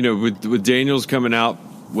 with Daniels coming out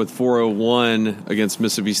with 401 against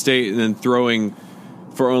Mississippi State and then throwing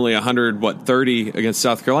for only 30 against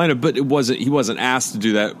South Carolina, but he wasn't asked to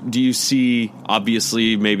do that. Do you see,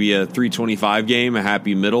 obviously, maybe a 325 game, a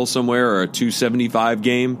happy middle somewhere, or a 275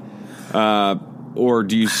 game? Or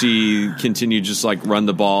do you see continue just like run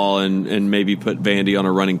the ball and maybe put Vandy on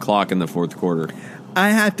a running clock in the fourth quarter? I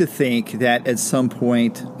have to think that at some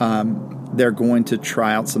point they're going to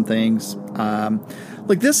try out some things.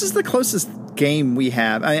 This is the closest game we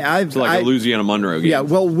have. A Louisiana Monroe game. Yeah,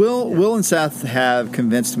 well, Will and Seth have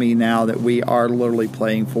convinced me now that we are literally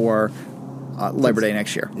playing for Labor Day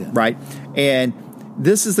next year, right? And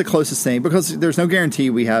this is the closest thing because there's no guarantee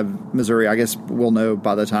we have Missouri. I guess we'll know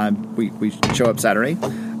by the time we show up Saturday.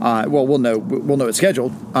 We'll know it's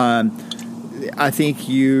scheduled. I think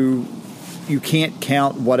you can't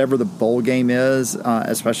count whatever the bowl game is,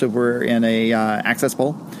 especially if we're in a Access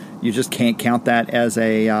Bowl. You just can't count that as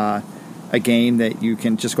a game that you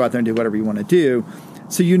can just go out there and do whatever you want to do.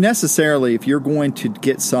 So you necessarily, if you're going to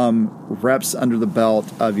get some reps under the belt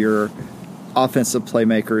of your offensive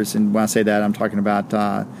playmakers, and when I say that, I'm talking about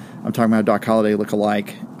Doc Holliday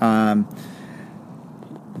look-alike.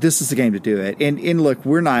 This is the game to do it. And look,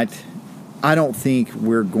 I don't think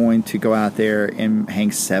we're going to go out there and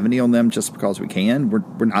hang 70 on them just because we can.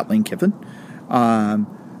 We're not Lane Kiffin.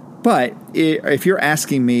 But if you're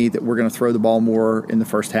asking me that we're going to throw the ball more in the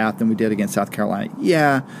first half than we did against South Carolina,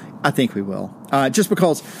 yeah, I think we will. Just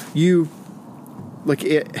because I'd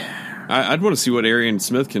want to see what Arian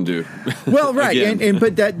Smith can do. Well, right,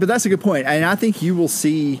 but that's a good point, and I think you'll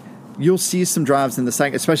see some drives in the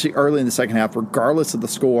second, especially early in the second half, regardless of the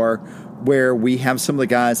score, where we have some of the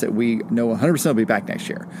guys that we know 100% will be back next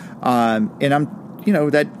year. And I'm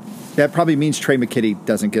that probably means Trey McKitty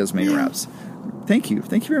doesn't get as many reps. Thank you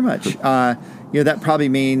very much. That probably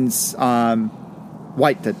means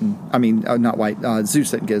White didn't. I mean, not White.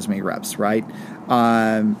 Zeus didn't get as many reps, right?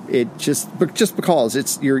 It just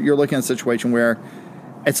because you're looking at a situation where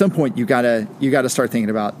at some point you gotta start thinking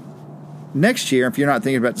about next year. If you're not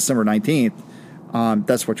thinking about December 19th,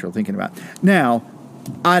 that's what you're thinking about. Now,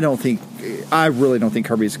 I really don't think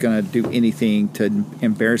Kirby's going to do anything to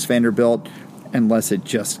embarrass Vanderbilt unless it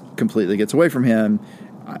just completely gets away from him.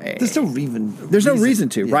 There's no reason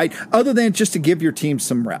to, yeah. Right? Other than just to give your team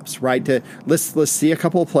some reps, right? Let's see a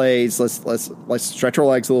couple of plays. Let's stretch our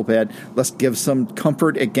legs a little bit. Let's give some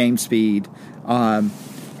comfort at game speed.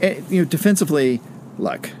 Defensively,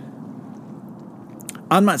 look.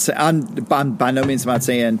 I'm by no means not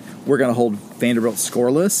saying we're going to hold Vanderbilt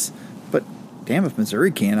scoreless, but damn, if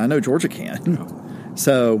Missouri can, I know Georgia can.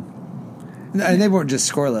 So, and they weren't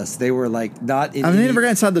just scoreless; they were like not. They never got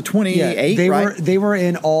inside the 28. Yeah, they were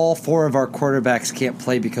in all four of our quarterbacks can't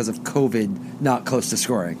play because of COVID, not close to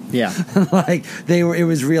scoring. Yeah, It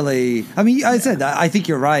was really. I mean, I said I think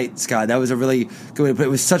you're right, Scott. That was a really good way to put it. It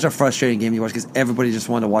was such a frustrating game to watch because everybody just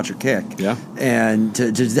wanted to watch her kick. Yeah, and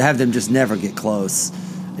to have them just never get close,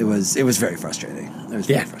 it was very frustrating. It was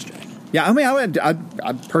very frustrating. Yeah, I mean, I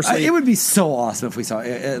personally, it would be so awesome if we saw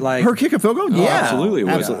it, like her kick a field goal. Yeah, absolutely,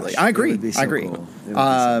 absolutely. I agree. I agree. Cool.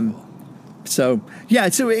 So yeah,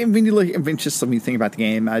 so when you look, just when you think about the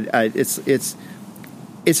game,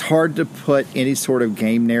 it's hard to put any sort of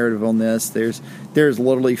game narrative on this. There's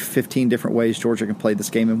literally 15 different ways Georgia can play this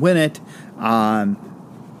game and win it, up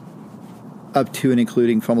to and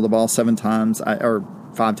including fumble the ball 7 times or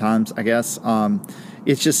 5 times, I guess.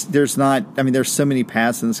 It's just there's so many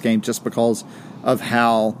paths in this game just because of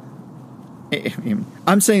how.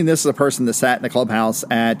 I'm saying this as a person that sat in the clubhouse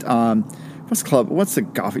at what's the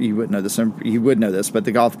golf? You wouldn't know this. You would know this, but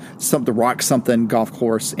the Rock something golf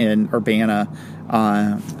course in Urbana.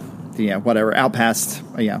 Whatever. Out past.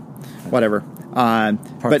 Whatever. But I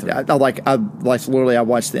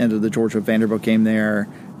watched the end of the Georgia Vanderbilt game there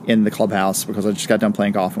in the clubhouse because I just got done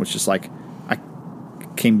playing golf and was just like.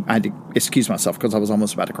 I had to excuse myself because I was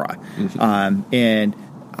almost about to cry.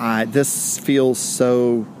 Mm-hmm. This feels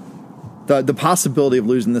so... The possibility of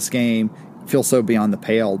losing this game feels so beyond the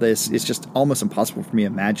pale. It's just almost impossible for me to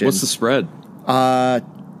imagine. What's the spread?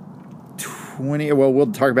 20... Well,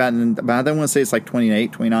 we'll talk about it, but I don't want to say it's like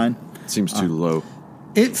 28, 29. Seems too low.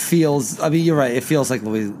 It feels... I mean, you're right. It feels like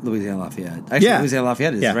Louisiana Lafayette. Actually, Louisiana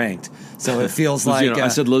Lafayette is ranked. So it feels like... I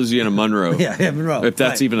said Louisiana Monroe. Monroe. If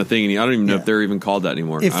that's even a thing. I don't even know if they're even called that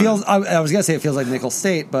anymore. It feels... I was going to say it feels like Nicholls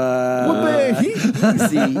State, but...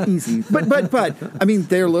 Easy. But, I mean,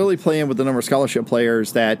 they're literally playing with the number of scholarship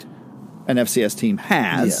players that an FCS team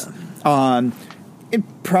has. Yeah.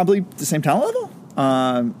 Probably the same talent level.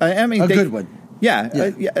 Good one. Yeah,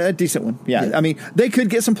 a decent one. Yeah. I mean, they could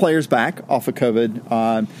get some players back off of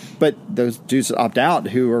COVID, but those dudes that opt out,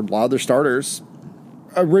 who are a lot of their starters,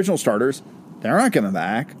 original starters, they're not coming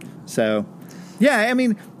back. So, yeah, I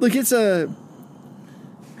mean, look, I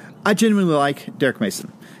genuinely like Derek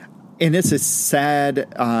Mason, and it's a sad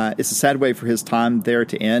way for his time there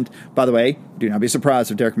to end. By the way, do not be surprised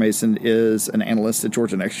if Derek Mason is an analyst at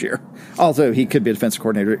Georgia next year. Although he could be a defensive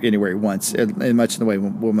coordinator anywhere he wants, in much in the way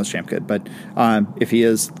Will Muschamp could. But if he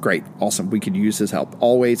is, great, awesome. We could use his help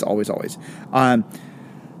always, always, always.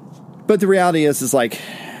 But the reality is like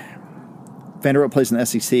Vanderbilt plays in the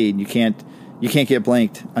SEC, and you can't get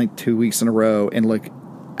blanked. I think 2 weeks in a row and look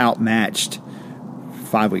outmatched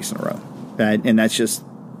 5 weeks in a row, and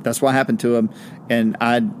that's what happened to him. And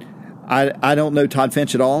I don't know Todd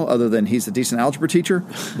Finch at all, other than he's a decent algebra teacher.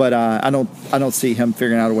 But I don't see him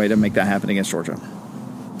figuring out a way to make that happen against Georgia.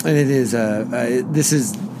 And it is this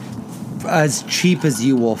is as cheap as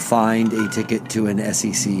you will find a ticket to an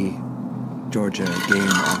SEC Georgia game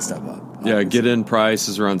on StubHub. Yeah, get-in price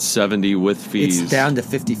is around $70 with fees. It's down to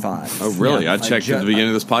 $55. Oh, really? Yeah, I checked at the beginning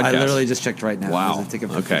of this podcast. I literally just checked right now. Wow.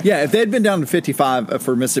 Okay. Yeah, if they had been down to $55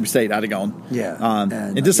 for Mississippi State, I'd have gone. Yeah.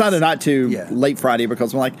 And decided not to late Friday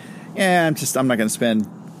because I'm like, I'm not going to spend.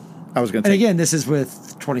 I was going to. And again, this is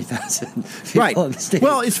with 20,000 people in the state.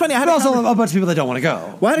 Well, it's funny. I had also a bunch of people that don't want to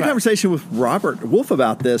go. Well, I had a conversation with Robert Wolf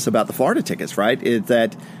about this, about the Florida tickets. Right? Is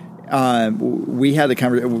that we had the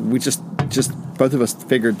conversation. We just both of us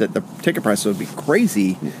figured that the ticket prices would be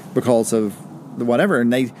crazy because of the whatever,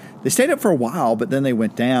 and they stayed up for a while, but then they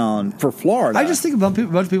went down for Florida. I just think a bunch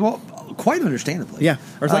of people quite understandably. Yeah.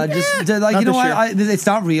 I was like, like, not you know this what? year. It's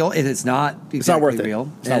not real. It's not exactly worth it.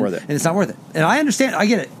 real. It's not worth it. And it's not worth it. And I understand. I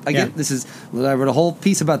get it. I get Yeah. it. This is. I wrote a whole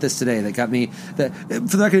piece about this today that got me. That,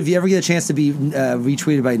 for the record, if you ever get a chance to be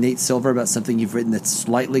retweeted by Nate Silver about something you've written that's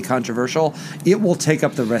slightly controversial, it will take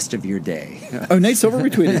up the rest of your day. Oh, Nate Silver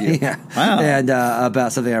retweeted you. Yeah. Wow. And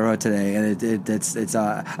about something I wrote today, and it's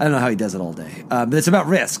I don't know how he does it all day, but it's about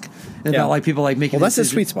risk. And Yeah. about like people like making. Well, that's his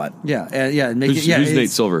decisions. sweet spot. Yeah, and making. Who's It's, Nate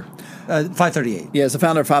Silver? 538. Yeah, he's the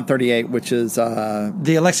founder of 538, which is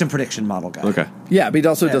The election prediction model guy. Okay. yeah, but he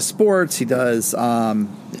also Yeah. does sports. He does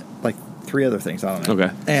like 3 other things. I don't know.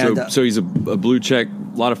 Okay. And, so he's a blue check,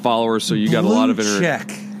 a lot of followers. So you got a lot of Blue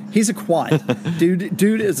check. He's a quant. dude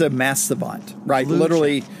is a math savant, right? Blue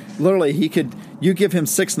Literally, he could. You give him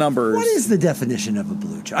 6 numbers. What is the definition of a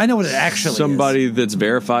blue check? I know what it actually somebody is. that's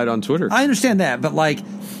verified on Twitter. I understand that, but like,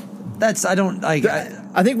 that's I don't like.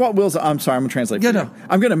 I think what Will's. I'm sorry. I'm gonna translate. Yeah, for you. no.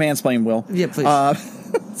 I'm gonna mansplain Will. Yeah, please.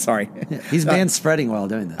 Sorry. He's man spreading while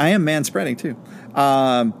doing that. I am man spreading too.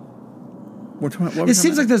 What It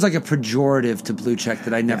seems like there's like a pejorative to blue check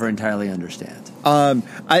that I never entirely understand.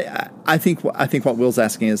 I think what Will's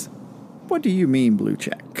asking is, what do you mean blue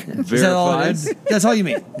check? Is that all it Verified. is? That's all you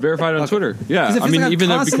mean. Verified on Twitter. Yeah. 'Cause it I feels mean, like even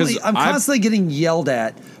though because I'm constantly getting yelled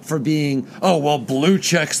at for being, oh, well, blue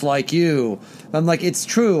checks like you. I'm like, it's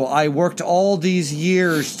true. I worked all these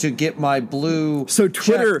years to get my blue. So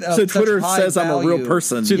Twitter check of Twitter such high says I'm a real value.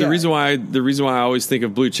 person. See, Yeah. the reason why I always think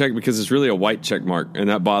of blue check because it's really a white check mark, and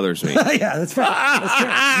that bothers me. Yeah, that's right. That's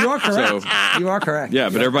true. You are correct. You are correct. Yeah,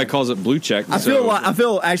 but everybody calls it blue check. I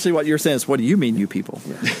feel actually what you're saying is, what do you mean, you people?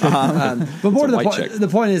 But more to a the white point, check. the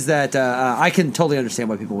point is that I can totally understand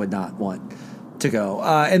why people would not want to go.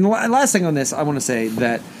 And last thing on this, I want to say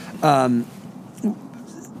that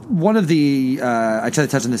one of the I tried to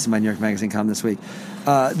touch on this in my New York Magazine column this week.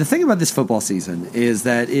 The thing about this football season is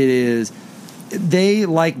that they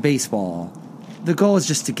like baseball. The goal is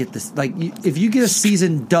just to get this. Like, if you get a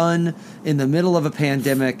season done in the middle of a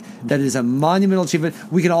pandemic, that is a monumental achievement.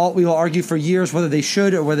 We will argue for years whether they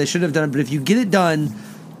should or whether they should have done it. But if you get it done,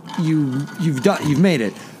 you've made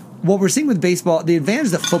it. What we're seeing with baseball, the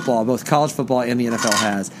advantage that football, both college football and the NFL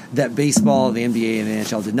has, that baseball, the NBA, and the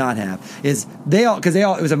NHL did not have, is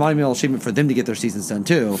it was a monumental achievement for them to get their seasons done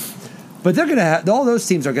too. But they're going to have all those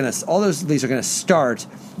leagues are going to start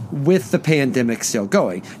with the pandemic still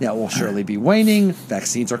going. Now it will surely be waning.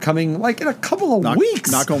 Vaccines are coming like in a couple of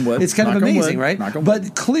weeks. Knock on wood. It's kind of Knock on amazing, wood. right? Knock on wood.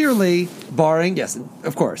 But clearly, barring yes,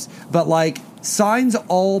 of course, but like signs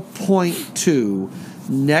all point to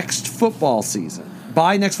next football season.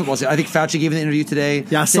 By next football season, I think Fauci gave an interview today.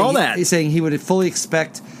 Yeah, I saw that. He's saying he would fully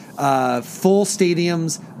expect full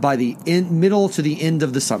stadiums by the middle to the end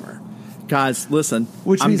of the summer. Guys, listen.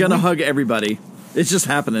 Which I'm means gonna hug everybody. It's just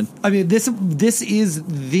happening. I mean, this is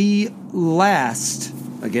the last.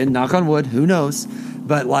 Again, knock on wood. Who knows?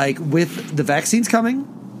 But like with the vaccines coming,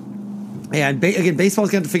 and again,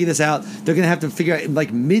 baseball's going to have to figure this out. They're going to have to figure out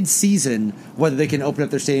like mid-season whether they can open up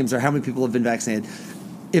their stadiums or how many people have been vaccinated.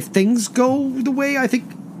 If things go the way I think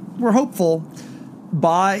we're hopeful,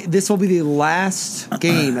 this will be the last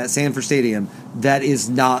game at Sanford Stadium that is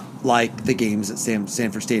not like the games at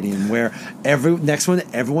Sanford Stadium, where everyone's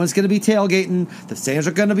going to be tailgating, the stands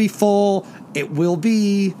are going to be full. It will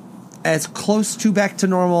be as close to back to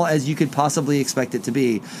normal as you could possibly expect it to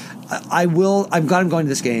be. I'm glad I'm going to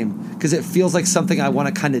this game because it feels like something I want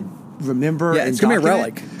to kind of remember. Yeah, and it's gonna be a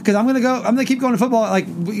relic. because I'm gonna keep going to football. Like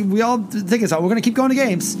we all think it's we're gonna keep going to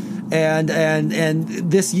games, and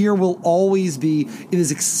this year will always be. It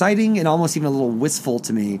is exciting and almost even a little wistful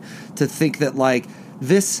to me to think that like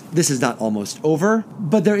this is not almost over,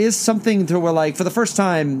 but there is something to where like for the first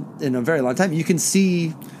time in a very long time you can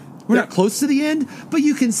see we're not close to the end, but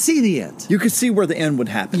you can see the end. You could see where the end would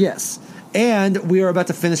happen. Yes. And we are about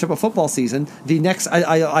to finish up a football season. The next,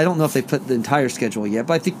 I don't know if they put the entire schedule yet,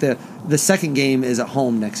 but I think the second game is at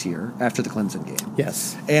home next year after the Clemson game.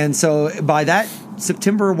 Yes. And so by that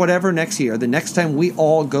September, whatever next year, the next time we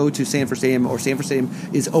all go to Sanford Stadium or Sanford Stadium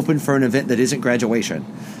is open for an event that isn't graduation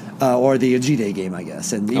or the G-Day game, I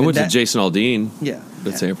guess. And I went to Jason Aldean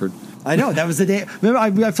at Sanford. I know. That was the day. Remember,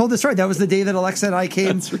 I've told this story. That was the day that Alexa and I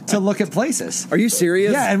came to look at places. Are you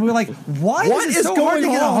serious? Yeah, and we were like, why What is it is so hard to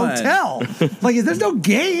going get a on? hotel? Like, there's no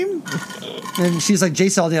game. And she's like,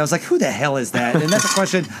 Jason Aldean. I was like, who the hell is that? And that's a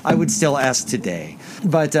question I would still ask today.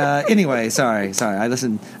 But anyway, sorry. I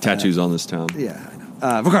listened. Tattoos on this town. Yeah,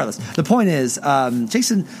 I know. Regardless, the point is,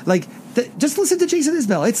 Jason, like, just listen to Jason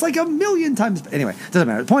Isbell. It's like a million times. Anyway, doesn't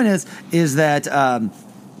matter. The point is that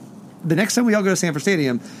the next time we all go to Sanford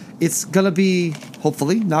Stadium, it's going to be,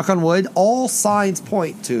 hopefully, knock on wood, all signs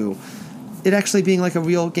point to it actually being like a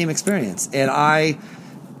real game experience. And I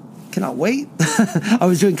cannot wait. I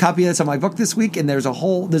was doing copy edits on my book this week, and the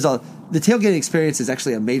tailgating experience is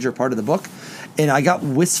actually a major part of the book. And I got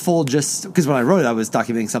wistful just because when I wrote it, I was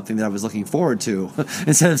documenting something that I was looking forward to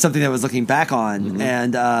instead of something that I was looking back on. Mm-hmm.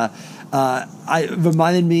 And it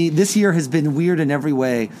reminded me, this year has been weird in every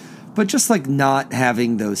way, but just like not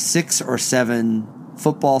having those 6 or 7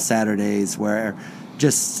 football Saturdays where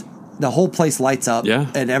just the whole place lights up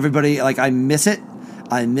and everybody, like, I miss it.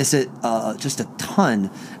 I miss it just a ton.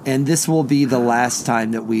 And this will be the last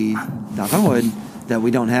time that we, knock on wood, that we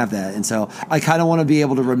don't have that. And so I kind of want to be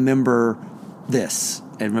able to remember this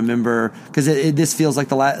and remember, because this feels like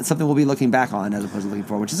something we'll be looking back on as opposed to looking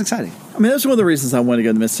forward, which is exciting. I mean, that's one of the reasons I wanted to go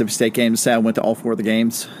to the Mississippi State game. Say I went to all 4 of the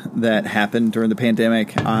games that happened during the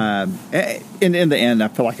pandemic. In the end, I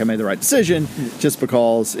feel like I made the right decision just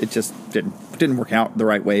because it just didn't work out the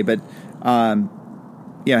right way. But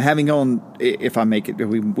having gone, if I make it,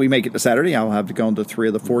 we make it to Saturday, I'll have to go into 3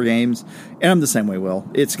 of the 4 games, and I'm the same way. Will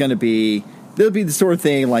it's going to be? There'll be the sort of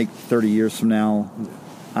thing like 30 years from now.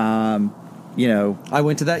 I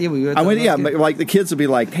went to that. Yeah, we went. Like the kids will be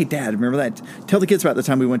like, "Hey, Dad, remember that? Tell the kids about the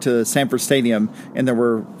time we went to Sanford Stadium and there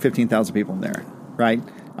were 15,000 people in there, right?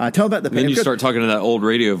 Tell about the." Then you start talking to that old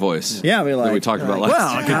radio voice. Yeah, we talked about last.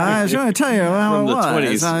 Well, guys, I tell you how from it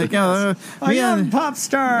the 20s. Me and pop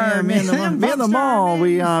star. Me and the mall.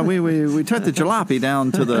 We took the jalopy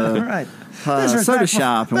down to the right. Soda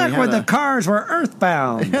shop. Back when the cars were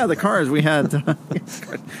earthbound. Yeah, the cars we had.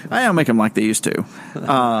 I don't make them like they used to.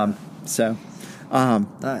 Nice.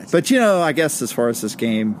 But I guess as far as this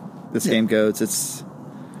game goes, it's.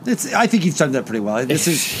 I think you've done that pretty well. It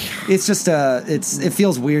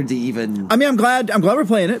feels weird to even. I mean, I'm glad we're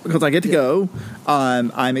playing it because I get to go.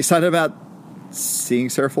 I'm excited about seeing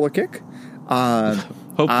Sarah Fuller kick.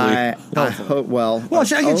 Hopefully, I hope. Well,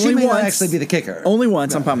 she may not actually be the kicker. Only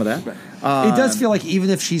once. I'm fine with that. Right. It does feel like even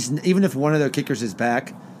if one of their kickers is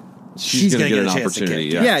back, she's going to get a chance to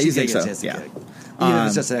kick. Yeah, she's you think so? Yeah. Even if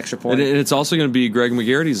it's just an extra point. And it's also going to be Greg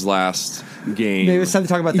McGarry's last game. Maybe it's time to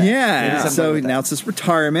talk about that. Yeah. So he announced his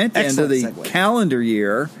retirement end of the calendar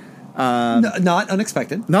year. Not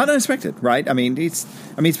unexpected. Not unexpected, right? I mean, he's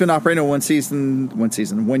been operating on 1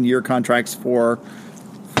 year contracts for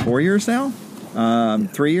 4 years now,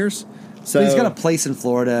 3 years. So but he's got a place in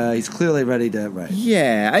Florida. He's clearly ready to. Right.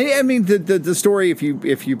 Yeah, I mean the story, if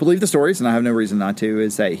you believe the stories, and I have no reason not to,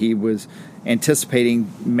 is that he was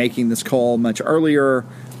anticipating making this call much earlier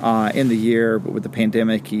in the year, but with the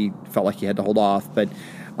pandemic, he felt like he had to hold off. But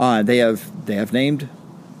they have named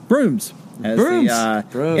Brooms as the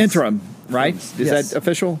interim. Right? Is that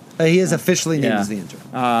official? He is officially named as the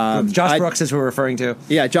interim. Josh Brooks is who we're referring to.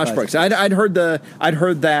 Yeah, Josh Brooks. I'd heard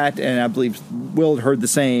that, and I believe Will had heard the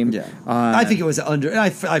same. Yeah. I think it was under.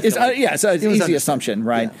 It's an easy assumption,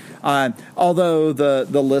 right? Yeah. Although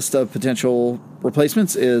the list of potential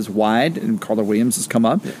replacements is wide, and Carla Williams has come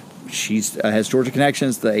up. Yeah. She has Georgia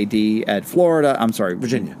connections. The AD at Florida. I'm sorry,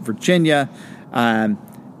 Virginia.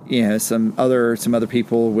 Some other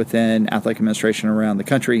people within athletic administration around the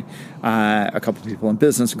country, a couple of people in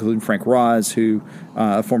business, including Frank Roz, who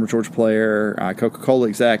a former Georgia player, Coca-Cola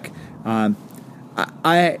exec. I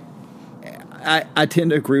tend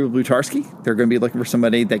to agree with Lutarski. They're going to be looking for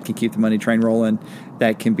somebody that can keep the money train rolling,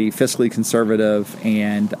 that can be fiscally conservative,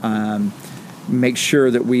 and make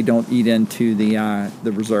sure that we don't eat into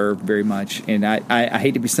the reserve very much. And I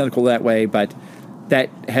hate to be cynical that way, but that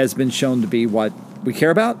has been shown to be what we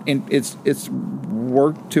care about, and it's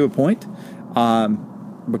worked to a point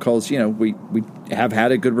because we have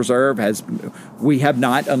had a good reserve. We have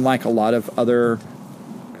not, unlike a lot of other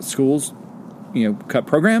schools, cut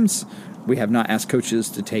programs. We have not asked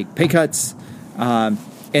coaches to take pay cuts, and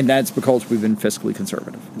that's because we've been fiscally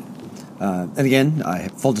conservative. And again,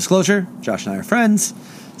 full disclosure, Josh and I are friends.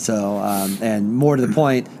 So, and more to the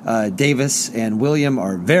point, Davis and William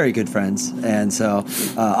are very good friends. And so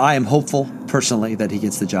I am hopeful personally that he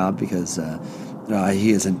gets the job because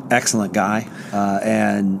he is an excellent guy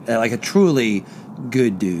and like a truly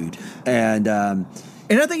good dude. And I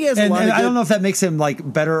think he has a lot of I don't know if that makes him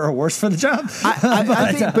like better or worse for the job.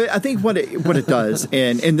 I think what it does,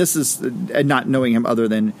 and this is not knowing him other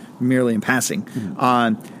than merely in passing,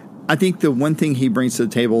 I think the one thing he brings to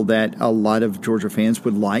the table that a lot of Georgia fans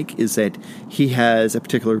would like is that he has a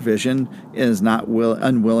particular vision and is not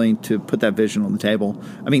unwilling to put that vision on the table.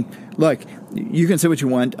 I mean, look, you can say what you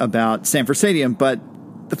want about Sanford Stadium, but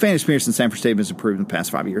the fan experience in Sanford Stadium has improved in the past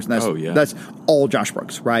 5 years. And that's all Josh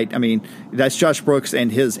Brooks, right? I mean, that's Josh Brooks and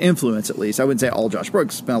his influence, at least. I wouldn't say all Josh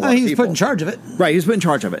Brooks. It's been a lot of people. He's put in charge of it. Right, he's put in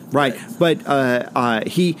charge of it, right? But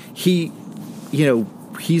he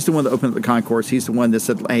he's the one that opened up the concourse. He's the one that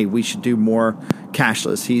said, "Hey, we should do more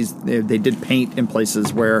cashless." They did paint in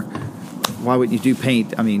places where, why would you do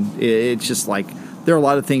paint? I mean, it's just like there are a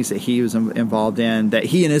lot of things that he was involved in that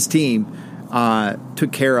he and his team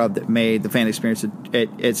took care of that made the fan experience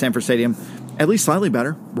at Sanford Stadium at least slightly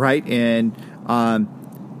better, right? And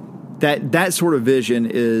that sort of vision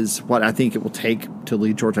is what I think it will take to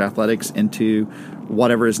lead Georgia athletics into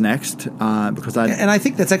whatever is next. And I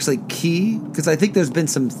think that's actually key, because I think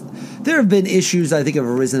there have been issues I think have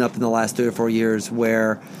arisen up in the last 3 or 4 years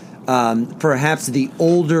where perhaps the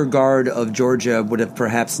older guard of Georgia would have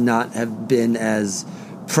perhaps not have been as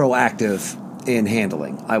proactive in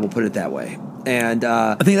handling. I will put it that way. And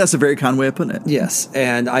I think that's a very kind way of putting it. Yes,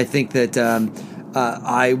 and I think that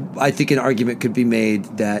I think an argument could be made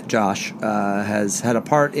that Josh has had a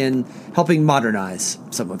part in helping modernize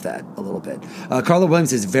some of that a little bit. Carla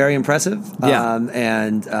Williams is very impressive,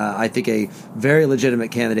 and I think a very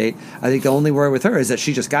legitimate candidate. I think the only worry with her is that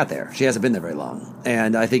she just got there. She hasn't been there very long,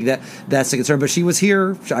 and I think that's the concern. But she was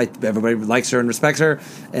here. Everybody likes her and respects her,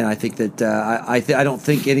 and I think that I don't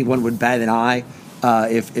think anyone would bat an eye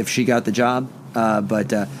if she got the job.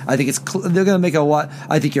 But I think they're going to make a what?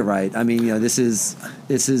 I think you're right. I mean, this is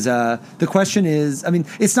the question is. I mean,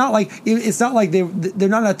 it's not like they're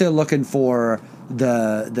not out there looking for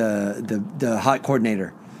the hot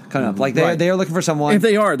coordinator coming up. Like they are looking for someone. If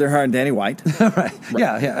they are, they're hiring Danny White. right.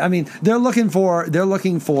 Yeah. I mean, they're looking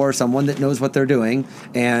for someone that knows what they're doing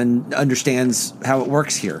and understands how it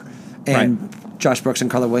works here. And Josh Brooks and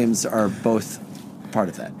Carla Williams are both part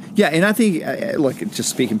of that. Yeah, and I think, look, just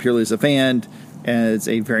speaking purely as a fan, as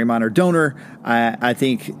a very minor donor, I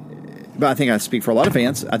think I speak for a lot of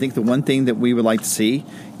fans. I think the one thing that we would like to see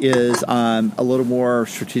is a little more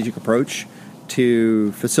strategic approach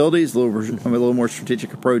to facilities, a little more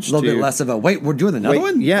strategic approach. A little bit less of a wait. We're doing another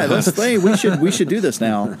one. Yeah, we should do this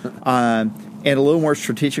now, and a little more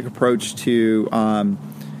strategic approach to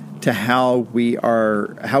how we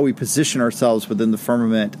position ourselves within the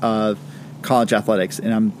firmament of college athletics.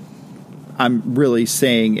 And I'm really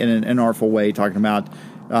saying in an artful way, talking about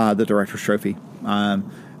the Director's Trophy,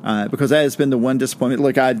 because that has been the one disappointment.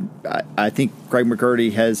 Look, I think Greg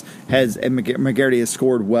McGarty has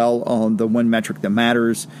scored well on the one metric that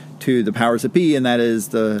matters to the powers that be, and that is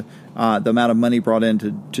the amount of money brought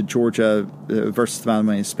into Georgia versus the amount of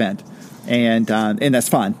money spent, and that's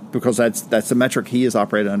fine because that's the metric he is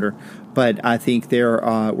operated under. But I think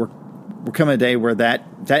we're coming a day where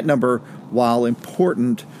that number, while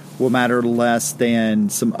important, will matter less than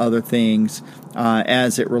some other things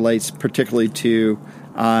as it relates particularly to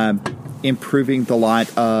improving the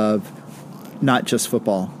lot of not just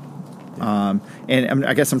football. And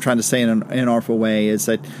I guess I'm trying to say in an artful way is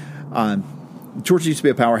that Georgia used to be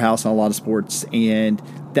a powerhouse in a lot of sports, and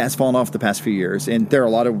that's fallen off the past few years. And there are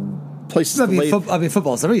a lot of places.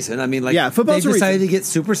 Football's the reason. I mean, they've decided to get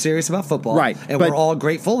super serious about football, right? And we're all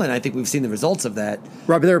grateful, and I think we've seen the results of that.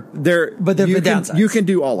 Right, but there have been downsides. You can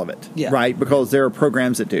do all of it, right? Because there are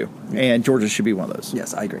programs that do, and Georgia should be one of those.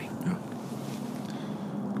 Yes, I agree. Yeah.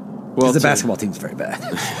 Well, the basketball team's very bad.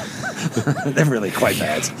 They're really quite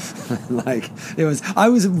bad. I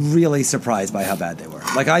was really surprised by how bad they were.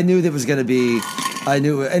 Like, I knew that was going to be.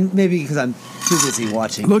 And maybe because I'm too busy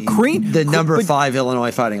watching the number 5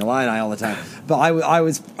 Illinois Fighting Illini all the time. But I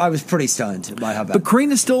was pretty stunned by how bad. But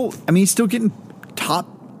Crean is still. I mean, he's still getting top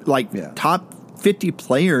 50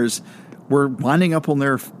 players were winding up on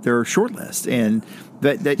their short list, and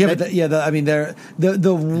the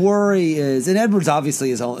worry is, and Edwards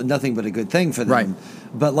obviously is nothing but a good thing for them. Right.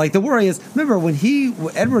 But the worry is, remember when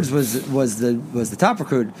Edwards was the top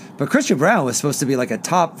recruit, but Christian Brown was supposed to be like a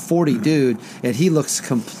top 40 dude, and he looks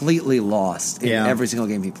completely lost in every single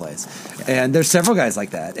game he plays. And there's several guys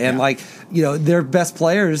like that, and their best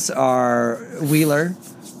players are Wheeler,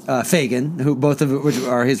 Fagan, who both of which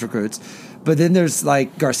are his recruits, but then there's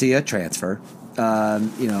like Garcia, transfer.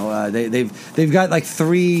 They've got like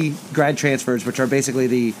 3 grad transfers, which are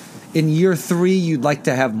basically in year 3 you'd like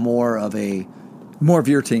to have more of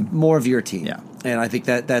your team. Yeah. And I think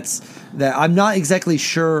that's I'm not exactly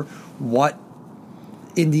sure what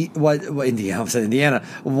Indiana,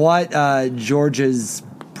 what Georgia's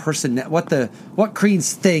what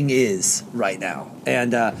Crean's thing is right now.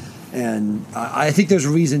 And I think there's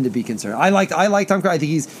reason to be concerned. I like Tom Crean. I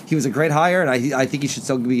think he was a great hire, and I think he should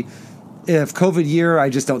still be. If COVID year, I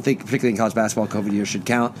just don't think, particularly in college basketball, COVID year should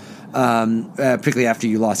count. Particularly after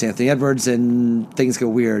you lost Anthony Edwards and things go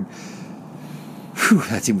weird. Whew,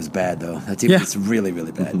 that team was bad, though. That team was really,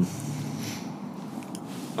 really bad.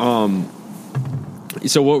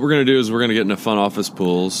 So what we're going to do is we're going to get into front office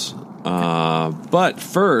pools. But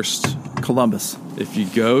first, Columbus. If you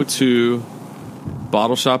go to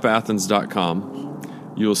bottleshopathens.com,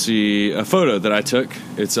 you'll see a photo that I took.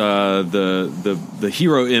 It's the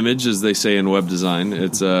hero image, as they say in web design.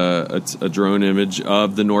 It's a drone image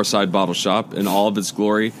of the Northside Bottle Shop in all of its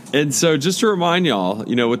glory. And so just to remind y'all,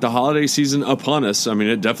 with the holiday season upon us, I mean,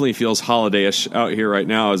 it definitely feels holiday-ish out here right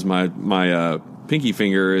now as my pinky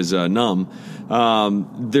finger is numb.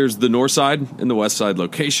 There's the north side and the west side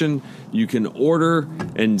location. You can order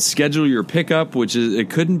and schedule your pickup, which it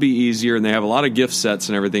couldn't be easier. And they have a lot of gift sets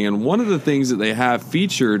and everything. And one of the things that they have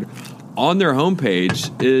featured on their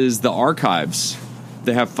homepage is the archives.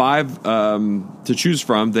 They have 5 to choose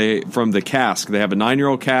from. From the cask, they have a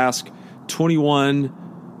 9-year-old cask,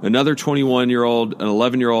 21, another 21-year-old, an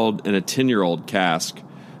 11-year-old, and a 10-year-old cask,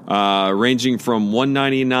 ranging from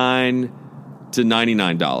 $199 to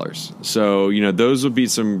 $99. So, those would be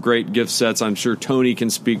some great gift sets. I'm sure Tony can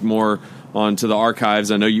speak more onto the archives.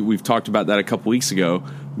 I know we've talked about that a couple weeks ago,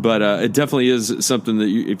 but it definitely is something that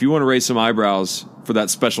if you want to raise some eyebrows for that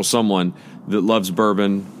special someone that loves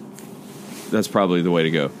bourbon, that's probably the way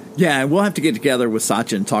to go. Yeah, we'll have to get together with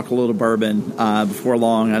Sachin and talk a little bourbon before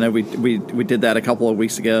long. I know we did that a couple of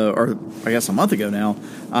weeks ago, or I guess a month ago now.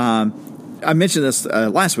 I mentioned this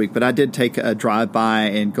last week, but I did take a drive by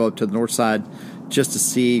and go up to the north side just to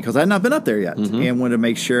see, because I had not been up there yet, and wanted to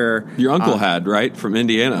make sure. Your uncle had, right, from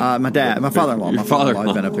Indiana? My dad, my father-in-law. My father-in-law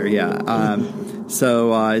had been up there, yeah.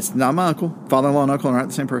 So it's not my uncle. Father-in-law and uncle are not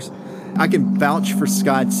the same person. I can vouch for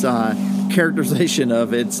Scott's characterization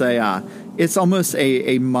of it. It's almost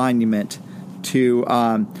a monument to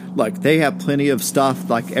look. They have plenty of stuff,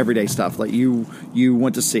 like everyday stuff, like you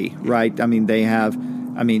want to see, right? I mean, they have.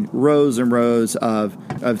 Rows and rows of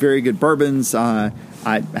very good bourbons. I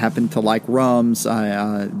happen to like rums.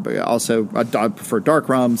 I prefer dark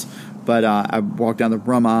rums. But I walked down the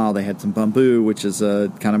rum aisle. They had some Bumbu, which is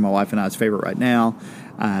kind of my wife and I's favorite right now.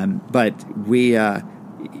 But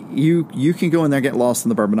you can go in there and get lost in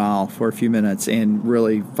the bourbon aisle for a few minutes and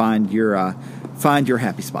really find your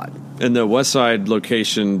happy spot. And the West Side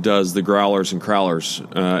location does the growlers and crowlers,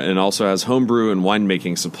 and also has homebrew and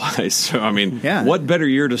winemaking supplies. So, what better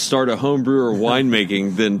year to start a homebrew or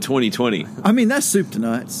winemaking than 2020? That's soup to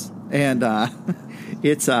nuts. And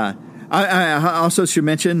it's I also should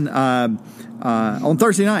mention on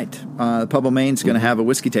Thursday night, the Pub O' Main's going to have a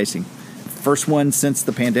whiskey tasting. First one since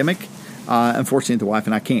the pandemic. Unfortunately, the wife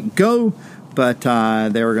and I can't go, but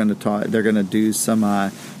they're going to do some.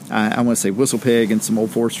 I want to say Whistle Pig and some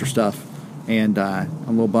Old Forester stuff, and I'm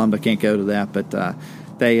a little bummed I can't go to that. But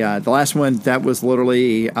they the last one that was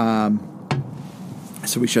literally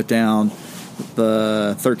so we shut down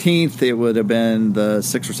the 13th. It would have been the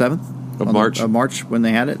 6th or 7th of March when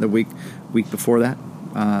they had it. The week before that,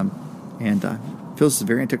 and feels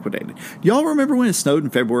very antiquated. Y'all remember when it snowed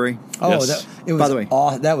in February? Oh, yes. It was, by the way,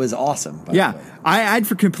 that was awesome. Yeah, I'd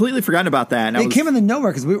completely forgotten about that. And it came in the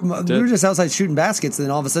nowhere because we were just outside shooting baskets, and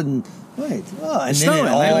then all of a sudden, and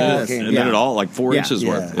then it all like 4 inches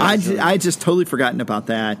worth. Yeah. I just totally forgotten about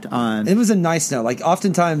that. It was a nice snow. Like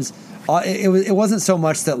oftentimes, it wasn't so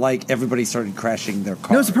much that like everybody started crashing their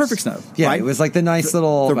cars. No, it was a perfect snow. Yeah, right? It was like the nice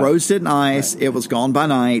little. The roads didn't ice. Right. It was gone by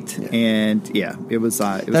night, and it was.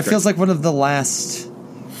 That great. Feels like one of the last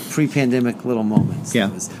pre-pandemic little moments. Yeah,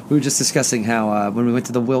 we were just discussing how when we went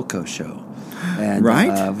to the Wilco show, and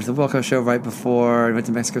with the Wilco show right before we went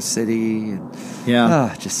to Mexico City,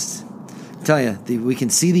 and just tell you we can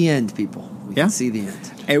see the end, people. We can see the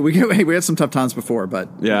end. Hey, we had some tough times before, but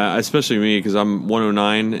yeah, especially me because I'm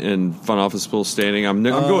 109 and front office pool standing. I'm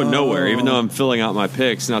going nowhere, even though I'm filling out my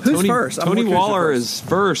picks now. Who's first? Tony Waller is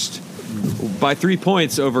first by 3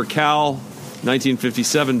 points over Cal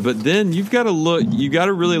 1957. But then you've got to look. You got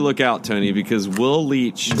to really look out, Tony, because Will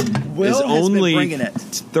Leach is only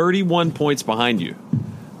 31 points behind you.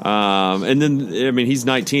 And then he's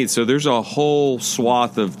 19th, so there's a whole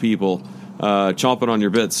swath of people chomping on your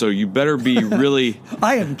bit, so you better be really.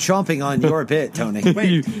 I am chomping on your bit, Tony.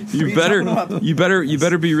 Wait, you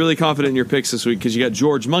better be really confident in your picks this week because you got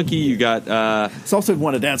George Monkey, you got. It's also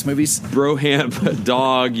one of Dad's movies. Broham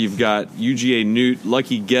Dog, you've got UGA Newt,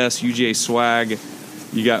 Lucky Guess, UGA Swag.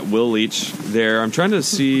 You got Will Leach there. I'm trying to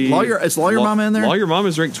see. Is Lawyer Mama in there? Lawyer Mama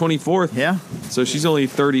is ranked 24th. Yeah. So she's only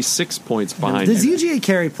 36 points behind. Does UGA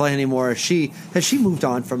Carey play anymore? Has she moved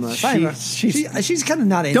on from us? She's kind of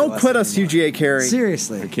not into Don't quit us, UGA Carey.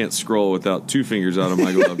 Seriously. I can't scroll without 2 fingers out of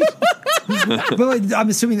my gloves. But wait, I'm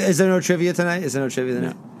assuming, is there no trivia tonight? Is there no trivia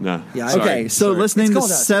tonight? No. Yeah, Sorry. Okay, so Sorry. let's name the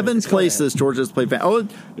cold out. 7 It's cold places Georgia's played. Oh,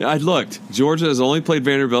 I looked. Georgia has only played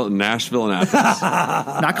Vanderbilt in Nashville and Athens.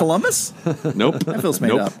 not Columbus? Nope. That feels made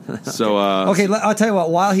nope. up. So, Okay, I'll tell you what.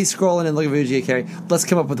 While he's scrolling and looking for UGA Carey, let's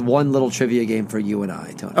come up with one little trivia game for you and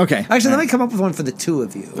I, Tony. Okay. Actually, let me come up with one for the two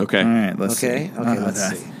of you. okay. All right, let's see. Okay, let's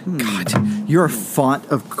see. God, you're a font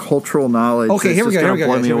of cultural knowledge. Okay, that's here we just go. gonna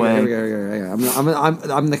blow me away. Here we go.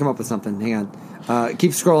 I'm gonna come up with something. Hang on.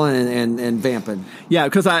 Keep scrolling and vamping. Yeah,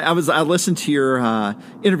 because I listened to your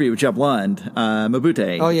interview with Jeb Lund,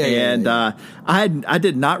 Mabute. Oh, yeah, and I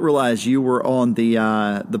did not realize you were on the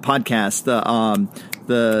podcast,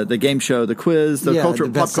 the game show, the quiz, the culture, the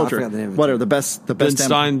best, pop culture, I forgot the name of it. whatever the best. Ben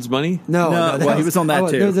Stein's Money? No, well, he was on that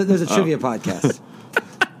too. There's a trivia podcast.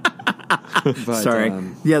 But, Sorry.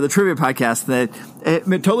 Yeah, the trivia podcast. That it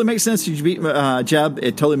totally makes sense that you beat Jeb.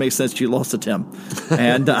 It totally makes sense that you lost to Tim.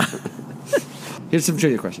 And here's some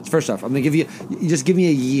trivia questions. First off, I'm going to give you just give me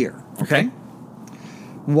a year. okay.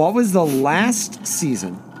 What was the last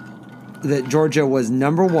season that Georgia was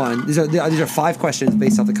number one? These are 5 questions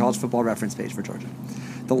based off the college football reference page for Georgia.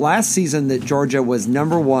 The last season that Georgia was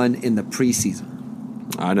number one in the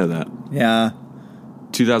preseason. I know that. Yeah.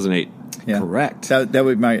 2008. Yeah. Correct. That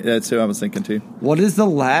would be that's who I was thinking too. What is the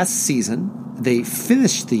last season they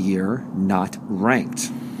finished the year not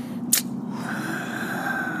ranked?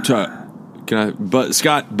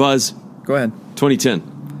 Scott, Buzz, Go ahead.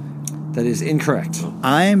 2010. That is incorrect.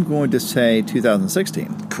 I'm going to say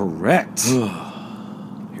 2016. Correct.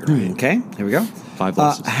 Okay, here we go. 5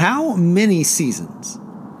 losses. How many seasons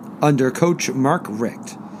under Coach Mark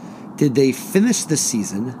Richt did they finish the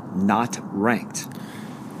season not ranked?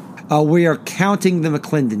 We are counting the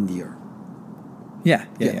McClendon year. Yeah.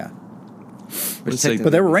 But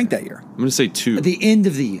they were ranked that year. I'm going to say 2. At the end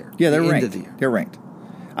of the year. Yeah, they're the ranked. End of the year. They're ranked.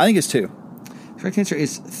 I think it's 2. Correct answer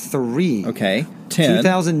is 3. Okay. 10.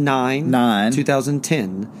 2009, 9.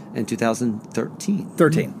 2010, and 2013.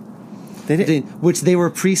 13. They did. Which they were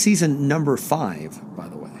preseason number 5, by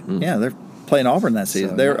the way. Yeah, they're playing Auburn that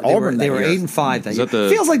season. So, They're Auburn. They that were year. 8 and 5 that Is year. that the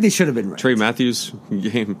Feels like they should have been ranked. Trey Matthews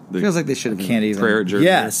game. Feels like they should have been Can't ranked. even. Prayer at Jersey.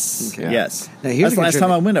 Yes. Okay. Yes. Now, here's That's a the last good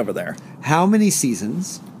time I trivia. went over there. How many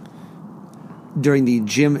seasons during the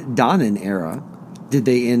Jim Donnan era did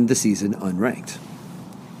they end the season unranked?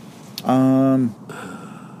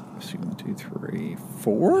 Let's see, 1, 2, 3,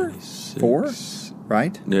 4? 4?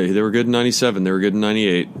 Right? Yeah, they were good in 97. They were good in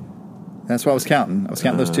 98. That's what I was counting. I was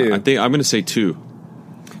counting those 2. I think I'm going to say 2.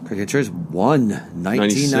 Correct answer is 1.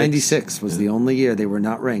 1996 was the only year they were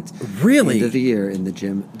not ranked. Really? End of the year in the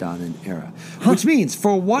Jim Donnan era. Which means,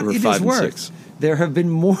 for what They were it 5 is and worth, 6. there have been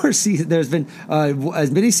more seasons. There's been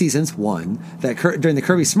as many seasons, that during the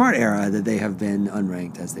Kirby Smart era, that they have been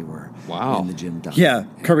unranked as they were in the Jim Donnan. Yeah.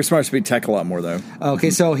 Kirby Smart should be tech a lot more, though. Okay,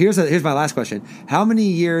 so here's my last question. How many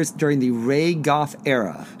years during the Ray Goff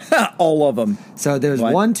era? All of them. So there's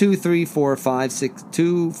What? 1, 2, 3, 4, 5, 6,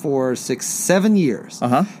 2, 4, 6, 7 years.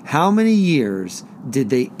 Uh-huh. How many years did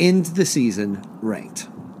they end the season ranked?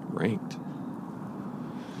 Ranked.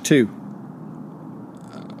 2.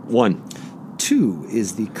 1. 2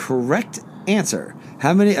 is the correct answer.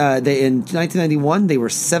 How many? They in 1991 they were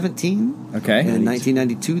 17. Okay. And in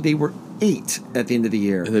 1992 they were 8 at the end of the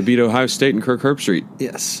year. And they beat Ohio State and Kirk Herbstreit.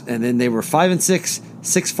 Yes, and then they were 5 and 6,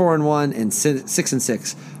 6, 4 and 1, and 6 and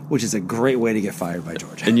 6, which is a great way to get fired by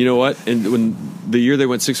Georgia. And you know what? And when the year they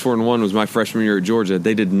went 6-4-1 was my freshman year at Georgia,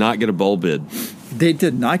 they did not get a bowl bid. They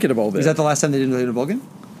did not get a bowl bid. Is that the last time they didn't win a bowl game?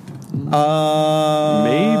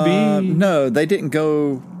 Maybe. No, they didn't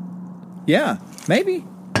go. Yeah, maybe.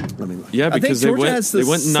 Let me look. Yeah, think because they Georgia went. has the They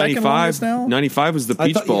went in second longest 95. now. 95 was the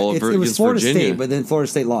Peach Bowl it was against Florida Virginia. State, but then Florida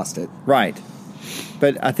State lost it. Right.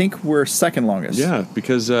 But I think we're second longest. Yeah,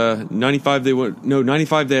 because 95 they went. No,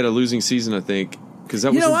 95 they had a losing season, I think. Because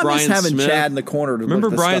that You was know, when I Brian miss having Smith. Chad in the corner to Remember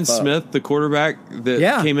look this Brian stuff up. Smith, the quarterback that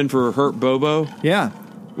Yeah. came in for Hurt Bobo Yeah.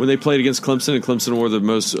 when they played against Clemson, and Clemson wore the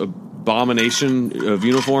most abomination of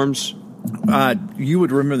uniforms. You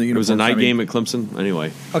would remember the uniform. It was a night game at Clemson.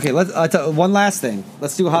 Anyway, Okay, let's one last thing.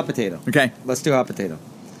 Let's do a hot potato. Okay. Let's do a hot potato.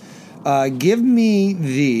 Give me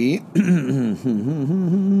the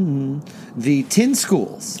 10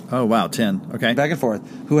 schools, Oh, wow. 10. Okay. back and forth,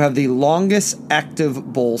 who have the longest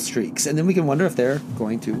active bowl streaks. And then we can wonder if they're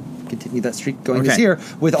going to continue that streak going this Okay. year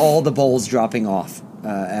with all the bowls dropping off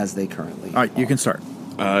as they currently All right, you can start.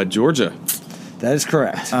 Georgia. That is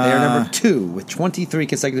correct. They are number 2 with 23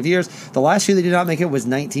 consecutive years. The last year they did not make it was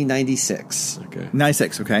 1996. Okay.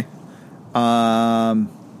 96. Okay.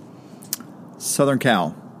 Southern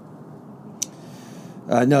Cal.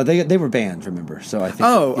 No, they were banned, remember? So I think.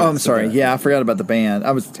 I'm so sorry. they're- Yeah, I forgot about the band.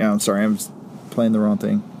 I'm sorry. I was playing the wrong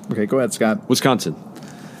thing. Okay, go ahead, Scott. Wisconsin.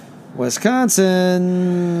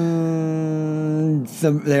 Wisconsin,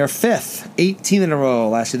 they are fifth, 18 in a row.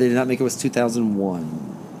 Last year they did not make it. Was 2001.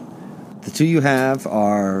 The two you have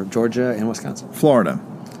are Georgia and Wisconsin. Florida.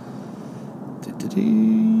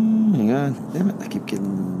 Hang on. Damn it. I keep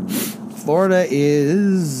getting... Florida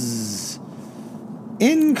is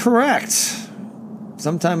incorrect.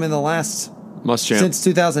 Sometime in the last... Since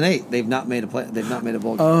 2008, they've not made a play. They've not made a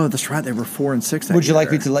bowl game. Oh, that's right. They were 4-6. Would you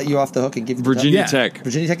like me to let you off the hook and give you the Virginia Tech?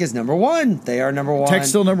 Virginia Tech is number one. They are number one. Tech's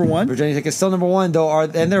still number one? Virginia Tech is still number one, though. Are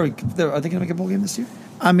they going to make a bowl game this year?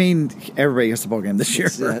 I mean, everybody gets a bowl game this year.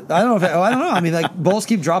 I don't know. I mean, like bowls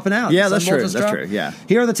keep dropping out. Yeah, that's true. That's true. Yeah.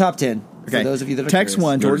 Here are the top 10 Okay. for those of you that are Tech's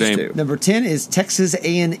curious. 1, Georgia 2. Number 10 is Texas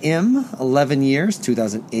A&M, 11 years.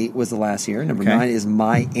 2008 was the last year. Number 9 is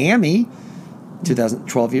Miami,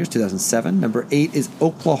 2012 years, 2007. Number 8 is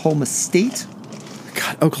Oklahoma State.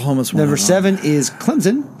 God, Oklahoma's one. Number 7 is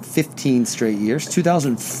Clemson, 15 straight years.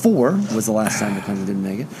 2004 was the last time that Clemson didn't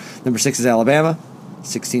make it. Number 6 is Alabama,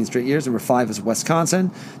 16 straight years. Number 5 is Wisconsin.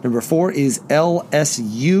 Number 4 is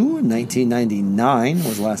LSU, 1999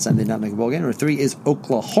 was the last time they did not make a bowl game. Number 3 is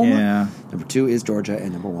Oklahoma. Yeah. Number 2 is Georgia,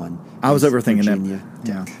 and number 1 I was overthinking Virginia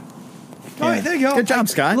them. Tech. All right, there you go. Good job,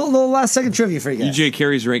 Scott. A little last second trivia for you guys. UGA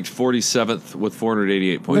Carey's ranked 47th with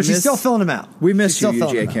 488 But points. she's still filling them out. We miss She's you, still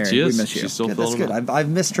filling UGA them out. Carey. She is. We miss you. She's still Good, that's filling good. them out. I've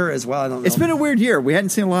missed her as well. I don't know. It's been a weird year. We hadn't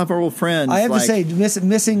seen a lot of our old friends. I have to say,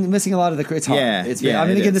 missing a lot of the. It's hard. Yeah, It's yeah, I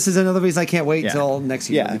mean, it again, is. this is another reason I can't wait Yeah. until next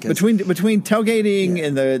year. Yeah, because between tailgating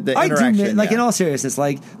and the I interaction. do in all seriousness,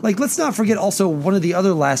 like let's not forget also one of the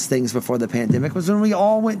other last things before the pandemic was when we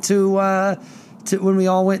all went to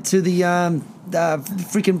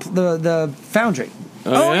the Foundry.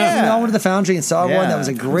 Oh, yeah. We all went to the Foundry and saw Yeah. one. That was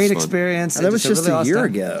a great fun. experience. That was just really a awesome year time.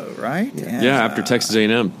 ago, right? Yeah, after Texas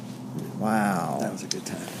A&M. Wow. That was a good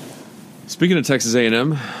time. Speaking of Texas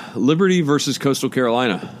A&M, Liberty versus Coastal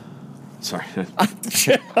Carolina. Sorry.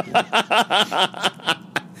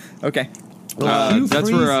 Okay. Hugh that's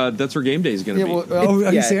Freeze- where game day is going to Yeah, be. well, are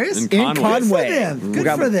you Yeah, serious? in In Conway. Conway. Good for them.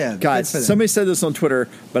 Good for them. Guys, Good for them. somebody said this on Twitter,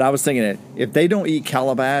 but I was thinking it. If they don't eat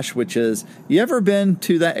calabash, which is, you ever been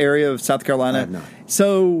to that area of South Carolina? I have not.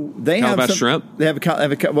 So they Calabash have shrimp? They have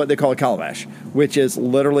what they call a calabash, which is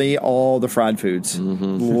literally all the fried foods.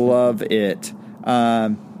 Love it.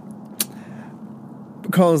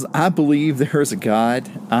 Because I believe there's a God,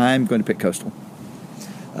 I'm going to pick Coastal.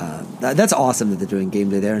 That's awesome that they're doing game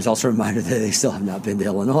day there. It's also a reminder that they still have not been to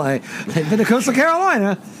Illinois. They've been to Coastal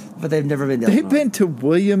Carolina, but they've never been to They've Illinois. been to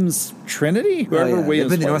Williams Trinity, Oh, yeah. whoever They've Williams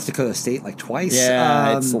been to plays. North Dakota State like twice.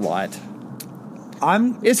 Yeah, it's a lot.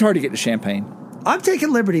 It's hard to get to Champaign. I'm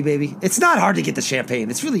taking Liberty, baby. It's not hard to get to Champaign.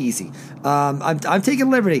 It's really easy. I'm taking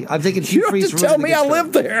Liberty. I'm taking Hugh You don't have Freeze to for tell really me good I story.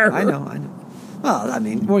 live there. I know. Well, I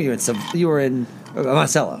mean, where you in? You were in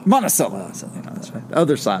Monticello. Monticello. Monticello. Yeah, that's right. The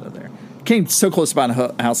other side of there. Came so close to buying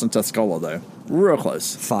a house in Tuscola, though. Real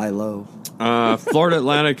close. Philo. Florida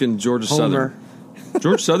Atlantic and Georgia Homer. Southern.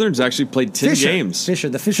 Georgia Southern's actually played 10 games. Fisher.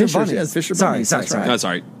 The Fisher Fisher's, Bunnies. yes, Fisher sorry, Bunnies, sorry, that's sorry. right. That's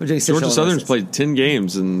all right. Virginia State Georgia Southern's Illinois. played 10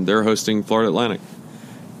 games, and they're hosting Florida Atlantic.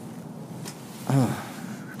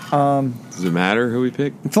 Does it matter who we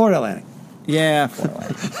pick? Florida Atlantic. Yeah.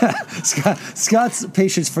 Scott's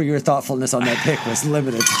patience for your thoughtfulness on that pick was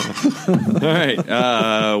limited. All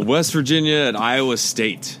right. West Virginia and Iowa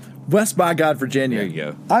State. West by God, Virginia. There you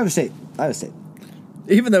go. Iowa State.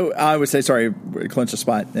 Even though I would say, sorry, clinch a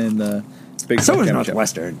spot in the Big 12 So is championship.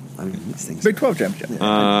 Northwestern. I mean, these things. Big 12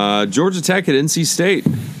 championship. Georgia Tech at NC State.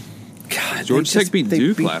 God, Georgia they Tech beat they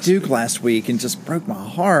Duke beat last Duke week. last week and just broke my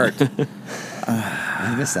heart.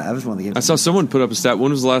 I missed that. That was one of the games. I saw someone put up a stat.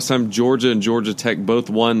 When was the last time Georgia and Georgia Tech both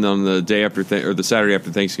won on the day after or the Saturday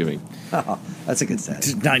after Thanksgiving? Oh, that's a good stat.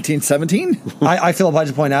 1917? I feel obliged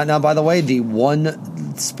to point out now, by the way, the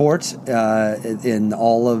one sport in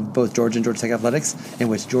all of both Georgia and Georgia Tech athletics in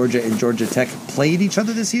which Georgia and Georgia Tech played each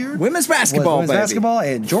other this year. Women's was basketball, women's baby. basketball,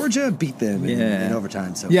 and Georgia beat them in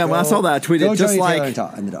overtime. So Yeah, when I saw that, I tweeted go just Johnny like-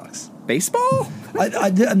 Taylor and the Dogs. Baseball?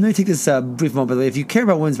 Let me take this brief moment. By the way, if you care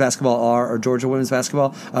about women's basketball or Georgia women's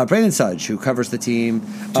basketball, Brandon Sudge, who covers the team,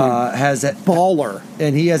 has a Baller.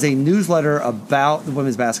 and he has a newsletter about the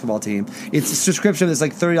women's basketball team. It's a subscription that's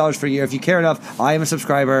like $30 for a year. If you care enough, I am a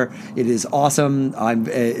subscriber. It is awesome.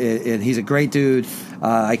 And he's a great dude.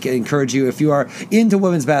 I can encourage you, if you are into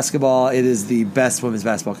women's basketball, it is the best women's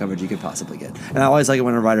basketball coverage you could possibly get. And I always like it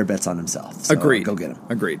when a writer bets on himself. So Agreed. Go get him.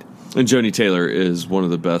 Agreed. And Joni Taylor is one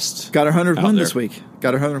of the best. Got her 100th out win there. this week.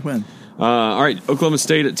 Got her 100th win. All right, Oklahoma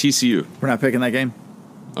State at TCU. We're not picking that game.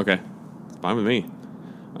 Okay, fine with me.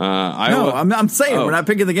 No, Iowa. I'm saying Oh. we're not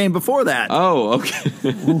picking the game before that. Oh, okay.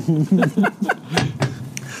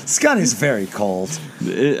 Scott is very cold.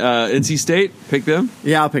 NC State, pick them.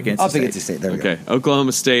 Yeah, I'll pick NC I'll State. pick NC State. There we Okay,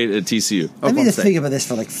 Oklahoma State at TCU. Let me Oklahoma just State. think about this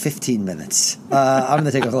for like 15 minutes. I'm going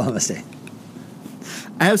to take Oklahoma State.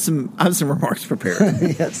 I have some remarks prepared.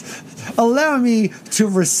 Yes. Allow me to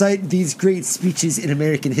recite these great speeches in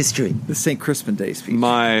American history. The St. Crispin Day speech.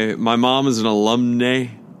 My mom is an alumni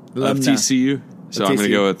of TCU, so I'm going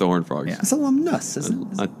to TCU. go with the Horned Frogs. Yeah. It's alumnus,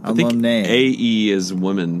 isn't it? I think Alumnae. AE is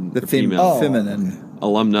women, the female. Oh. feminine.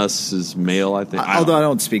 Alumnus is male, I think. Although I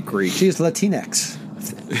don't speak Greek. She is Latinx.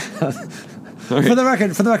 Okay. For the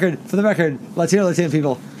record, Latino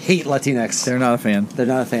people hate Latinx. They're not a fan. They're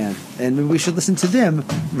not a fan. And maybe we should listen to them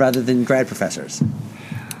rather than grad professors.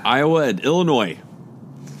 Iowa at Illinois.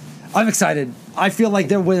 I'm excited. I feel like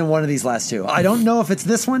they're winning one of these last two. I don't know if it's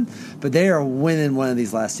this one, but they are winning one of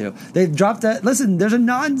these last two. They've dropped that. Listen, there's a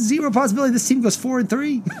non-zero possibility this team goes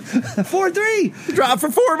 4-3. 4-3. Drop for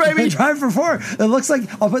 4, baby. Drive for 4. It looks like,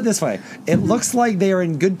 I'll put it this way. It looks like they are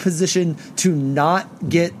in good position to not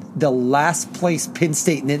get the last place Penn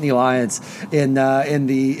State Nittany Lions in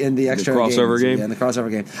the extra crossover game? Yeah, in the crossover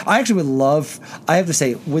game. I actually would love, I have to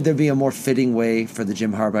say, would there be a more fitting way for the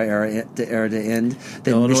Jim Harbaugh era to end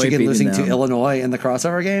than Illinois Michigan beating losing to them. Illinois in the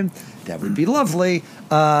crossover game? That would be lovely.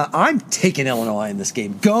 I'm taking Illinois in this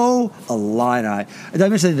game. Go Illini. Did I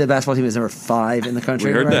mention that the basketball team is number 5 in the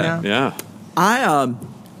country We heard right that. now? Yeah.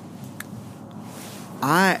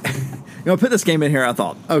 I put this game in here. I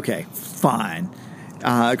thought, okay, fine,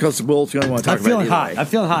 because Will's going to want to talk I'm feeling about it. hot. I'm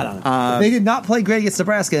feeling hot on it. They did not play great against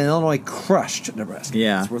Nebraska, and Illinois crushed Nebraska.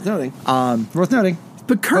 Yeah. It's worth noting. Worth noting.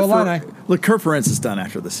 But Go Illini. Kurt Ferentz is done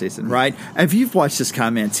after the season, right? If you've watched his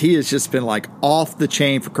comments, he has just been like off the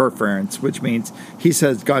chain for Kurt Ferentz, which means he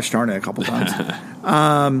says "gosh darn it" a couple times.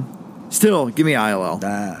 Still, give me ILL.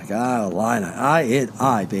 God, Illini.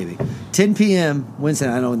 I, baby. 10 p.m. Wednesday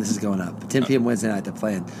night. I know when this is going up. But 10 p.m. Wednesday night, they're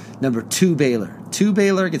playing number 2 Baylor. 2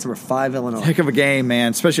 Baylor against number 5 Illinois. Heck of a game,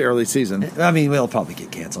 man, especially early season. I mean, we'll probably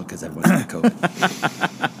get canceled because everyone's got COVID.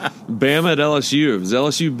 Bama at LSU. Has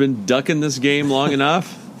LSU been ducking this game long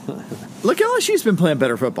enough? Look, LSU's been playing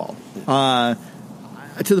better football to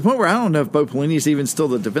the point where I don't know if Bo Pelini's even still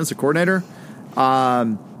the defensive coordinator.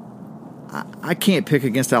 I can't pick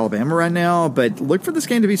against Alabama right now, but look for this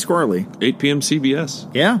game to be squirrely. 8 p.m. CBS.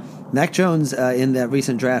 Yeah, Mac Jones in that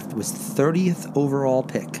recent draft was 30th overall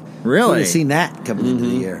pick. Really? We've seen that coming into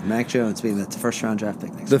the year. Mac Jones being the first round draft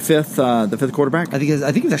pick next the year. fifth quarterback. I think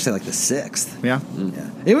it was actually like the 6th. Yeah,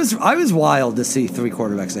 Yeah, I was wild to see 3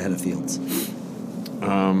 quarterbacks ahead of Fields.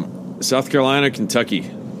 South Carolina, Kentucky.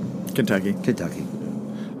 Kentucky.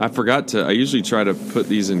 I forgot to. I usually try to put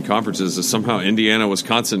these in conferences. Somehow Indiana,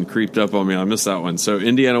 Wisconsin creeped up on me. I missed that one. So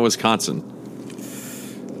Indiana, Wisconsin.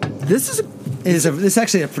 This is It's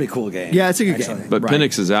actually a pretty cool game. Yeah, it's a good actually. game. But Right.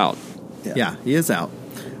 Penix is out. Yeah, he is out.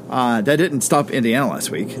 That didn't stop Indiana last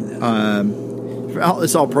week.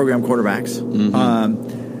 It's all program quarterbacks.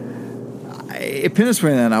 If Penix were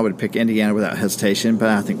in, I would pick Indiana without hesitation, but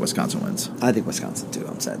I think Wisconsin wins. I think Wisconsin too.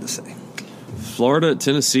 I'm sad to say. Florida,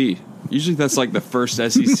 Tennessee. Usually that's like the first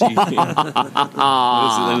SEC game. It's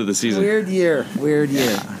the end of the season. Weird year.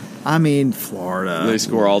 I mean, Florida. They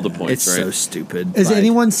score all the points, It's right? so stupid. Is but-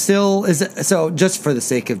 anyone still? So just for the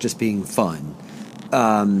sake of just being fun,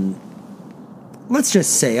 let's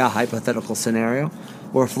just say a hypothetical scenario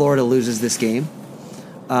where Florida loses this game.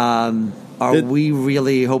 Are we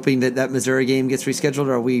really hoping that Missouri game gets rescheduled,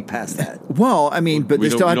 or are we past that? Well, I mean, but We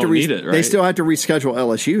they still have to don't need it, right? They still have to reschedule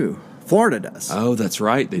LSU. Florida does. Oh, that's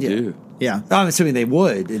right. They do. Yeah. I'm assuming they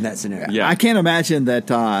would in that scenario. Yeah. I can't imagine that.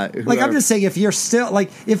 Like, I'm just saying, if you're still,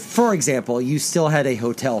 like, if, for example, you still had a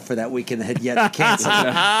hotel for that weekend that had yet to cancel,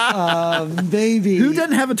 maybe. Who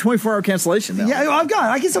doesn't have a 24-hour cancellation now? Yeah, I've got it.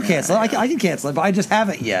 I can still cancel it. I can cancel it, but I just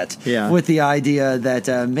haven't yet. Yeah. With the idea that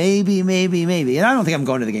maybe. And I don't think I'm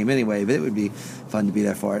going to the game anyway, but it would be fun to be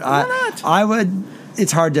there for it. Why not? I would.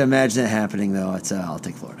 It's hard to imagine it happening, though. I'll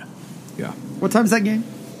take Florida. Yeah. What time is that game?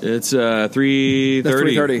 It's 3:30. That's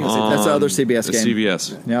 3:30. That's the other CBS game.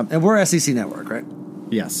 CBS. Yep. And we're SEC Network, right?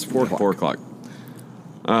 Yes. 4 o'clock. 4 o'clock.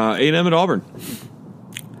 A&M at Auburn.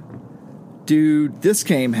 Dude, this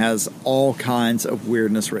game has all kinds of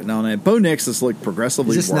weirdness written on it. Bo Nix has looked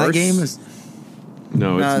progressively Is this worse. night game?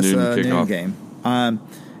 No, it's noon a kickoff. noon game.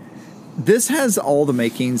 This has all the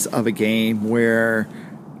makings of a game where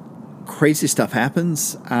crazy stuff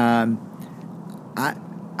happens.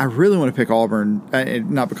 I really want to pick Auburn,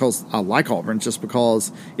 not because I like Auburn, just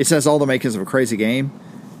because it has all the makings of a crazy game.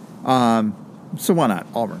 So why not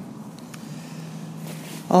Auburn?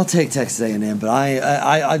 I'll take Texas A&M, but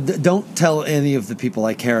I don't tell any of the people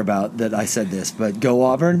I care about that I said this. But go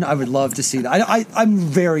Auburn! I would love to see that. I'm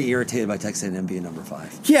very irritated by Texas A&M being number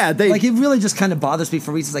 5. Yeah, it really just kind of bothers me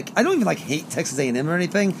for reasons like I don't even hate Texas A&M or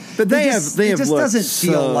anything. But it just doesn't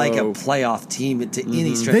feel like a playoff team to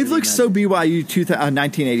any stretch. They've looked so BYU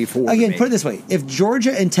 1984. Again, put it this way: if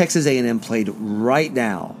Georgia and Texas A&M played right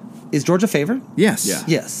now, is Georgia favored? Yes. Yeah.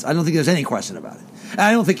 Yes. I don't think there's any question about it.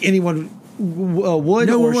 I don't think anyone would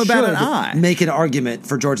no or one should make an argument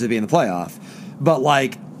for Georgia to be in the playoff,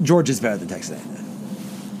 but Georgia's better than Texas A&M.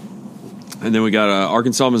 And then we got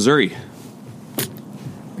Arkansas, Missouri.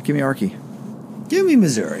 Give me Arky. Give me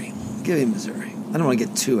Missouri. I don't want to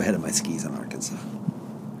get too ahead of my skis on Arkansas.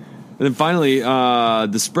 And then finally,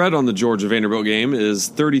 the spread on the Georgia-Vanderbilt game is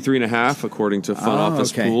 33.5, according to Front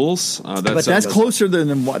Office Pools. But that's closer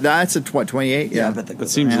than what? That's at what, 28? Yeah, that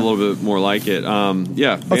seems a little bit more like it.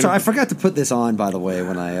 Yeah. Oh, sorry, I forgot to put this on, by the way,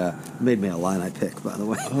 when I made me a line I picked, by the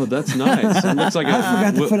way. Oh, that's nice. It looks like I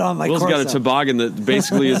forgot to put on my Will's Corso. got a toboggan that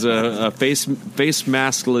basically is a face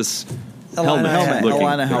maskless helmet.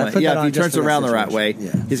 Illini helmet. Yeah, if he turns around the right way,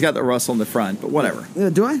 yeah. He's got the Russell in the front, but whatever.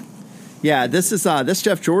 Do I? Yeah, this is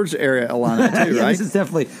Jeff George area Illini too, yeah, right? This is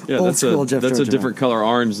definitely old school Jeff George. That's a different color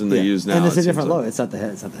orange than they use now. And it's a different logo. It's not the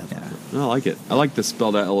head. It's not the head. Yeah. I like it. I like the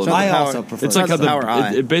spelled out a little So bit. I also prefer It's like That's how the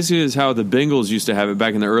power it basically is how the Bengals used to have it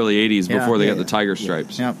back in the early 80s before they got the tiger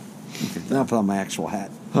stripes. Yeah. Then I'll put on my actual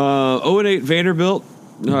hat. 0-8 Vanderbilt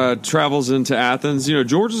travels into Athens.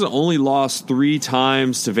 Georgia's only lost 3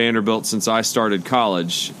 times to Vanderbilt since I started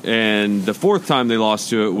college, and the 4th time they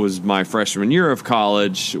lost to it was my freshman year of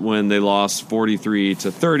college when they lost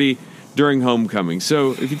 43-30 during homecoming.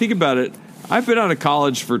 So if you think about it, I've been out of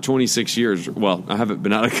college for 26 years. Well, I haven't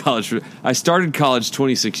been out of college. I started college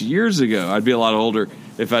 26 years ago. I'd be a lot older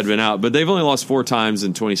if I'd been out. But they've only lost 4 times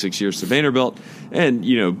in 26 years to Vanderbilt. And,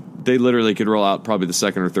 they literally could roll out probably the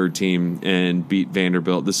 2nd or 3rd team and beat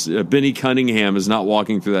Vanderbilt. This Benny Cunningham is not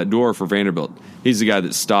walking through that door for Vanderbilt. He's the guy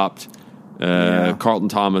that stopped Carlton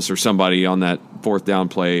Thomas or somebody on that 4th down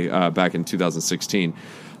play back in 2016.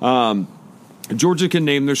 Georgia can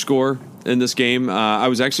name their score in this game. I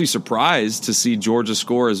was actually surprised to see Georgia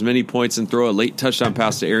score as many points and throw a late touchdown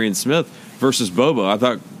pass to Arian Smith versus Bobo. I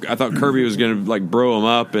thought Kirby was going to bro him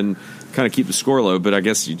up and kind of keep the score low, but I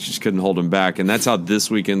guess you just couldn't hold him back, and that's how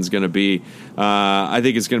this weekend's going to be. I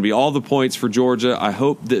think it's going to be all the points for Georgia. I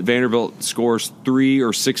hope that Vanderbilt scores 3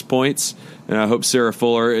 or 6 points, and I hope Sarah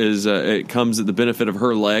Fuller it comes at the benefit of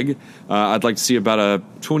her leg. I'd like to see about a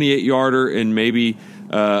 28-yarder and maybe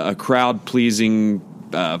a crowd-pleasing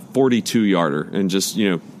 42-yarder, and just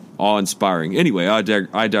awe-inspiring. Anyway, I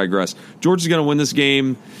digress. Georgia's going to win this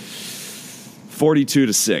game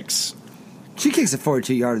 42-6. She kicks a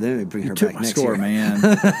 42-yarder, then we bring her back next score, year. Man.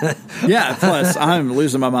 Yeah, plus I'm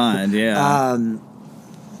losing my mind. Yeah.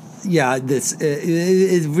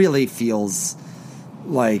 It really feels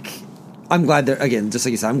like I'm glad they're, again, just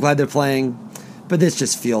like you said, I'm glad they're playing, but this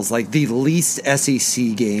just feels like the least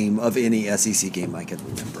SEC game of any SEC game I can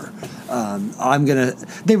remember.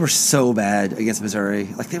 They were so bad against Missouri.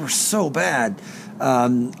 They were so bad.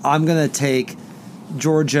 I'm going to take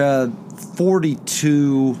Georgia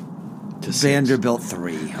 42 Vanderbilt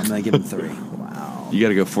 3. I'm going to give them 3. Wow. You got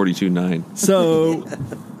to go 42-9. So,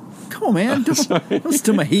 come on, man. Don't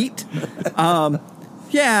steal my heat.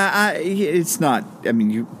 It's not. I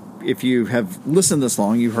mean, if you have listened this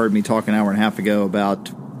long, you heard me talk an hour and a half ago about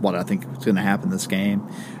what I think is going to happen in this game.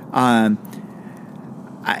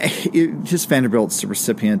 Just Vanderbilt's the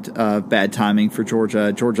recipient of bad timing for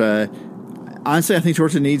Georgia. Honestly, I think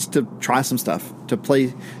Georgia needs to try some stuff to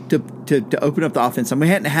play to open up the offense. And we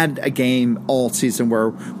hadn't had a game all season where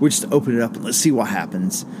we just open it up and let's see what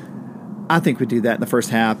happens. I think we do that in the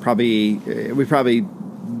first half. We probably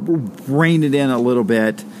reined it in a little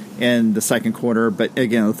bit in the second quarter, but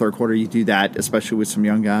again, in the third quarter, you do that, especially with some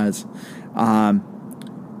young guys,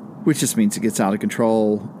 which just means it gets out of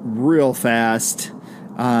control real fast.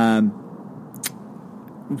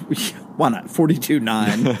 Why not?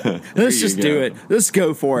 42-9. Let's just do it. Let's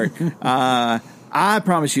go for it. I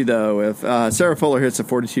promise you, though, if Sarah Fuller hits a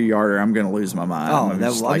 42-yarder, I'm going to lose my mind.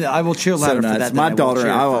 I will cheer louder for that. My daughter,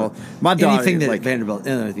 anything that Vanderbilt.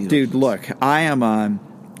 Dude, look, I am.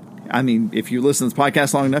 If you listen to this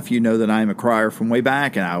podcast long enough, you know that I am a crier from way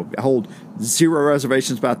back, and I hold zero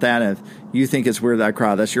reservations about that. If you think it's weird that I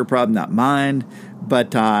cry, that's your problem, not mine.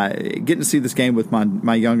 But getting to see this game with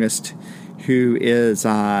my youngest, who is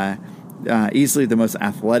easily the most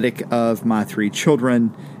athletic of my 3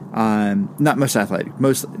 children. Not most athletic,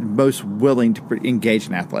 most willing to engage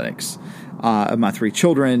in athletics of my 3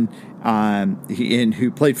 children,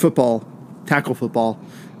 who played football tackle football.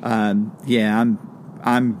 I'm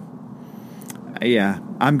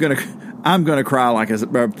gonna cry like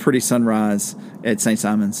a pretty sunrise at St.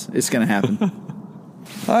 Simon's. It's gonna happen.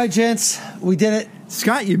 All right, gents, we did it.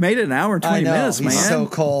 Scott, you made it an hour and 20 minutes, man. He's so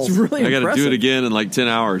cold. It's really I got to impressive. do it again in like 10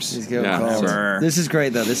 hours. He's cold. This is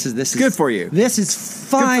great, though. This is good for you. This is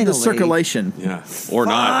finally good for the circulation. Yeah, or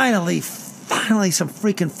not. Finally, some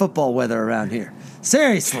freaking football weather around here.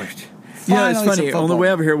 Seriously. You know, it's funny. On the way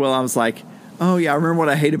over here, Will, I was like, oh, yeah, I remember what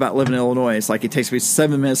I hate about living in Illinois. It's like it takes me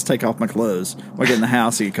 7 minutes to take off my clothes when I get in the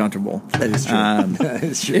house and get comfortable. That is true. That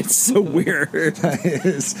is true. It's so weird. That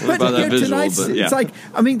is. But about that visual, but yeah. It's like,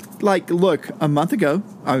 I mean, like, look,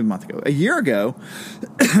 a year ago,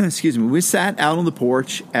 excuse me, we sat out on the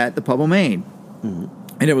porch at the Pub O' Main,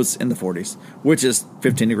 and it was in the 40s, which is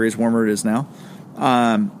 15 degrees warmer it is now,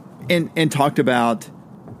 and talked about,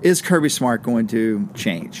 is Kirby Smart going to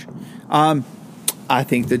change? I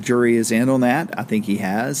think the jury is in on that. I think he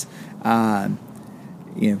has.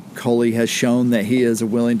 Coley has shown that he is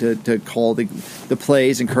willing to call the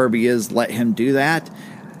plays, and Kirby is let him do that.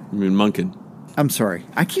 I mean, Monken. I'm sorry.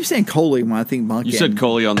 I keep saying Coley when I think Monken. You said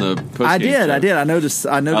Coley on the post-game I did. show. I noticed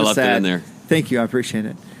I left that. it in there. Thank you. I appreciate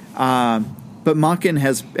it. But Monken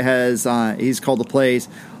has he's called the plays.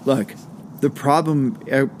 Look, the problem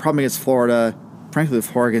against Florida. Frankly,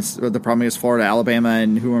 the problem against Florida, Alabama,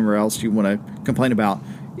 and whoever else you want to complain about,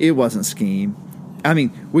 it wasn't scheme. I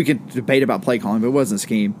mean, we could debate about play calling, but it wasn't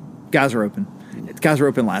scheme. Guys are open. Guys were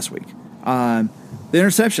open last week. The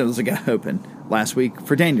interception was a guy open last week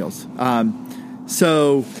for Daniels.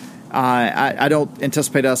 So I don't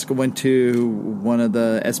anticipate us going to one of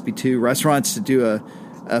the SB2 restaurants to do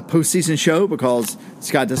a postseason show because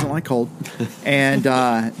Scott doesn't like cold. And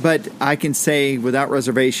but I can say without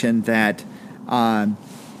reservation that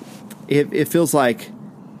it feels like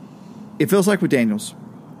with Daniels,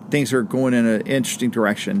 things are going in an interesting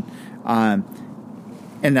direction, and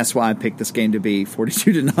that's why I picked this game to be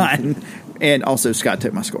 42-9. And also, Scott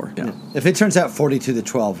took my score. Yeah. If it turns out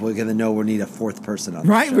 42-12, we're going to know we need a fourth person on.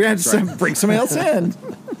 Right, the show. we have to bring somebody else in.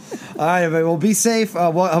 All right, everybody. Well, be safe.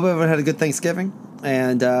 Hope everyone had a good Thanksgiving,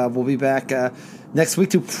 and we'll be back next week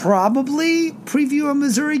to probably preview a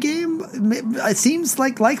Missouri game. It seems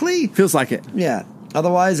like likely. Feels like it. Yeah.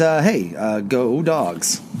 Otherwise, go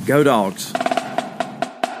Dogs. Go Dogs.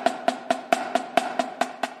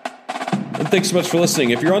 And thanks so much for listening.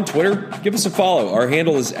 If you're on Twitter, give us a follow. Our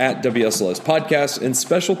handle is @WSLS Podcast, and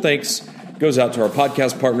special thanks goes out to our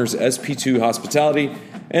podcast partners SP2 Hospitality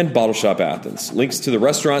and Bottle Shop Athens. Links to the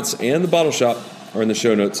restaurants and the bottle shop are in the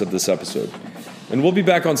show notes of this episode. And we'll be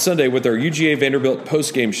back on Sunday with our UGA Vanderbilt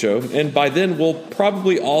postgame show, and by then we'll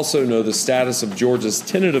probably also know the status of Georgia's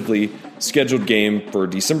tentatively scheduled game for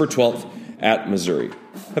December 12th at Missouri.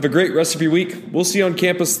 Have a great rest of your week. We'll see you on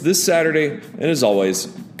campus this Saturday, and as always,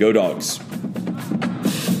 go Dogs.